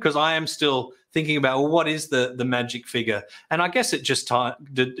figure because I am still thinking about, well, what is the magic figure? And I guess it just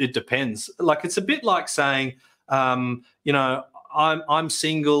it depends. Like it's a bit like saying, you know, I'm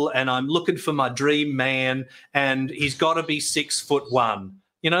single and I'm looking for my dream man, and he's got to be 6'1".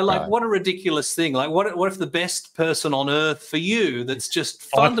 You know, like what a ridiculous thing. Like what if the best person on earth for you that's just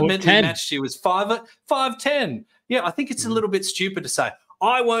fundamentally matched you is 5'10"? Yeah, I think it's a little bit stupid to say,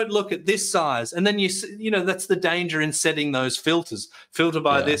 I won't look at this size. And then, you know, that's the danger in setting those filters. Filter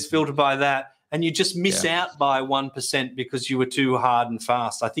by this, filter by that. And you just miss out by 1% because you were too hard and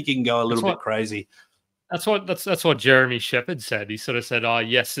fast. I think you can go a little bit crazy. That's what Jeremy Shepherd said. He sort of said, "Oh,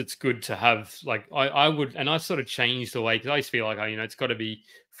 yes, it's good to have like I would," and I sort of changed the way because I used to feel like, oh, you know, it's got to be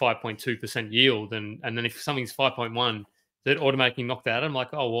 5.2% yield, and then if something's 5.1, that automatically knocked that out. I'm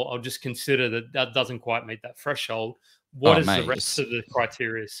like, oh well, I'll just consider that doesn't quite meet that threshold. What does the rest of the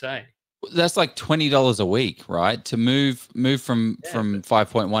criteria say? That's like $20 a week, right? To move from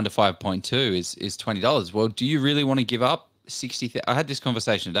 5.1 to 5.2 is $20. Well, do you really want to give up 60,000? I had this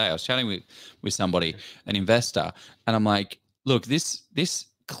conversation today. I was chatting with somebody, an investor, and I'm like, look, this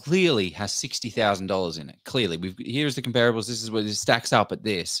clearly has $60,000 in it. Clearly, here's the comparables. This is where this stacks up at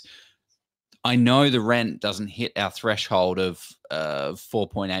this. I know the rent doesn't hit our threshold of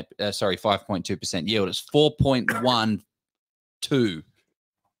 5.2% yield. It's 4.12.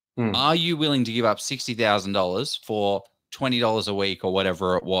 Are you willing to give up $60,000 for $20 a week or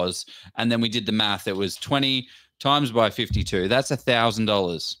whatever it was? And then we did the math. It was 20 times by 52. That's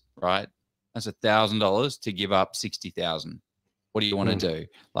 $1,000, right? That's $1,000 to give up 60,000. What do you want to do?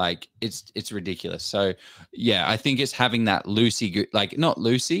 Like it's ridiculous. So yeah, I think it's having that Lucy, like not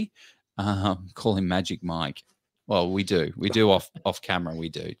Lucy. Call him Magic Mike. Well, we do off camera. We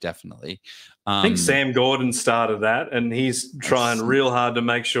do definitely. I think Sam Gordon started that, and he's trying real hard to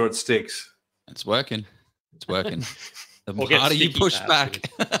make sure it sticks. It's working. It's working. The harder you push back.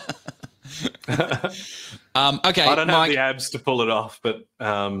 Okay, I don't have Mike, the abs to pull it off, but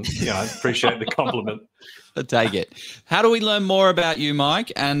I appreciate the compliment. I take it. How do we learn more about you,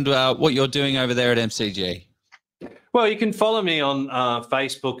 Mike, and what you're doing over there at MCG? Well, you can follow me on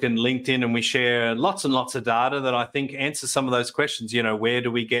Facebook and LinkedIn, and we share lots and lots of data that I think answers some of those questions. Where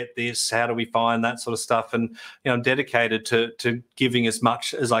do we get this? How do we find that sort of stuff? And I'm dedicated to giving as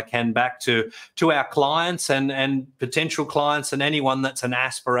much as I can back to our clients and potential clients and anyone that's an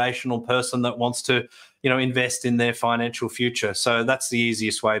aspirational person that wants to invest in their financial future. So that's the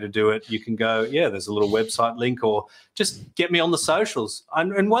easiest way to do it. You can go, there's a little website link, or just get me on the socials.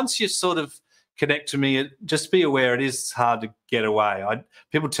 And once you sort of connect to me, just be aware it is hard to get away.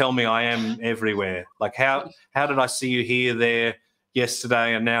 People tell me I am everywhere. Like, how did I see you here, there,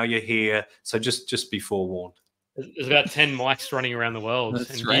 yesterday, and now you're here? So just be forewarned. There's about 10 mics running around the world.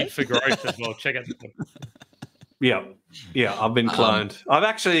 That's and right. for growth as well. Check out the Yeah, I've been cloned. I've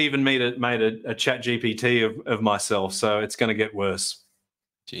actually even made a chat GPT of myself, so it's going to get worse.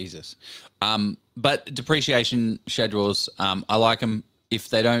 Jesus. But depreciation schedules, I like them. If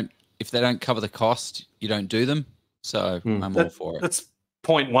they don't cover the cost, you don't do them. So I'm all for it. That's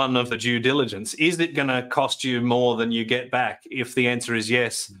point one of the due diligence. Is it going to cost you more than you get back? If the answer is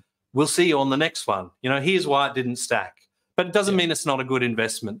yes, we'll see you on the next one. Here's why it didn't stack. But it doesn't mean it's not a good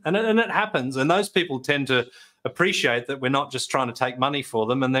investment. And it happens. And those people tend to appreciate that we're not just trying to take money for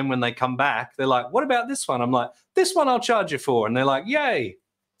them. And then when they come back, they're like, what about this one? I'm like, this one I'll charge you for. And they're like, yay.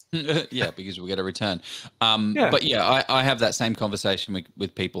 Yeah, because we get a return. But I have that same conversation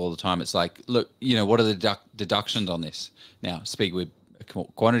with people all the time. It's like, look, what are the deductions on this? Now, speak with a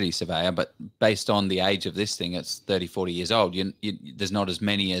quantity surveyor, but based on the age of this thing, it's 30, 40 years old. There's not as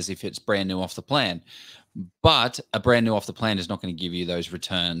many as if it's brand new off the plan. But a brand new off the plan is not going to give you those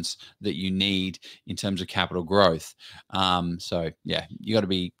returns that you need in terms of capital growth. So yeah, you got to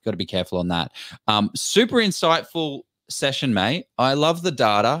be careful on that. Super insightful session, mate. I love the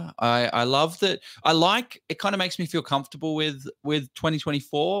data. I love that. I like it. Kind of makes me feel comfortable with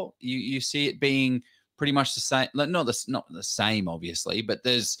 2024. You see it being pretty much the same. Not the same, obviously, but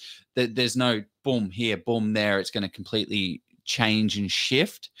there's no boom here, boom there. It's going to completely change and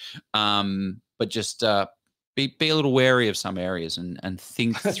shift. But just be a little wary of some areas and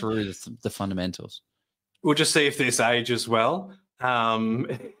think through the fundamentals. We'll just see if this ages well.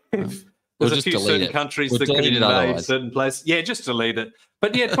 There's a few certain countries that can invade certain places. Yeah, just delete it.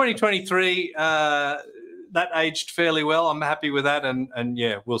 But yeah, 2023, that aged fairly well. I'm happy with that. And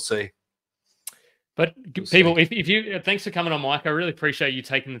yeah, we'll see. But people, if you thanks for coming on, Mike. I really appreciate you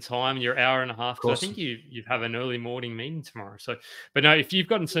taking the time, your hour and a half. Because I think you have an early morning meeting tomorrow. So, but no, if you've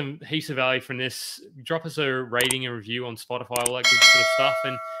gotten some heaps of value from this, drop us a rating and review on Spotify, all that good sort of stuff,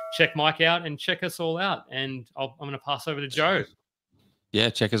 and check Mike out and check us all out. And I'm going to pass over to Joe. Yeah,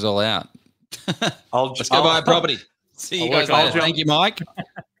 check us all out. Let's go buy a property. See you guys later. Thank you, Mike.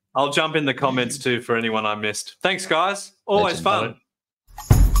 I'll jump in the comments too for anyone I missed. Thanks, guys. Always fun.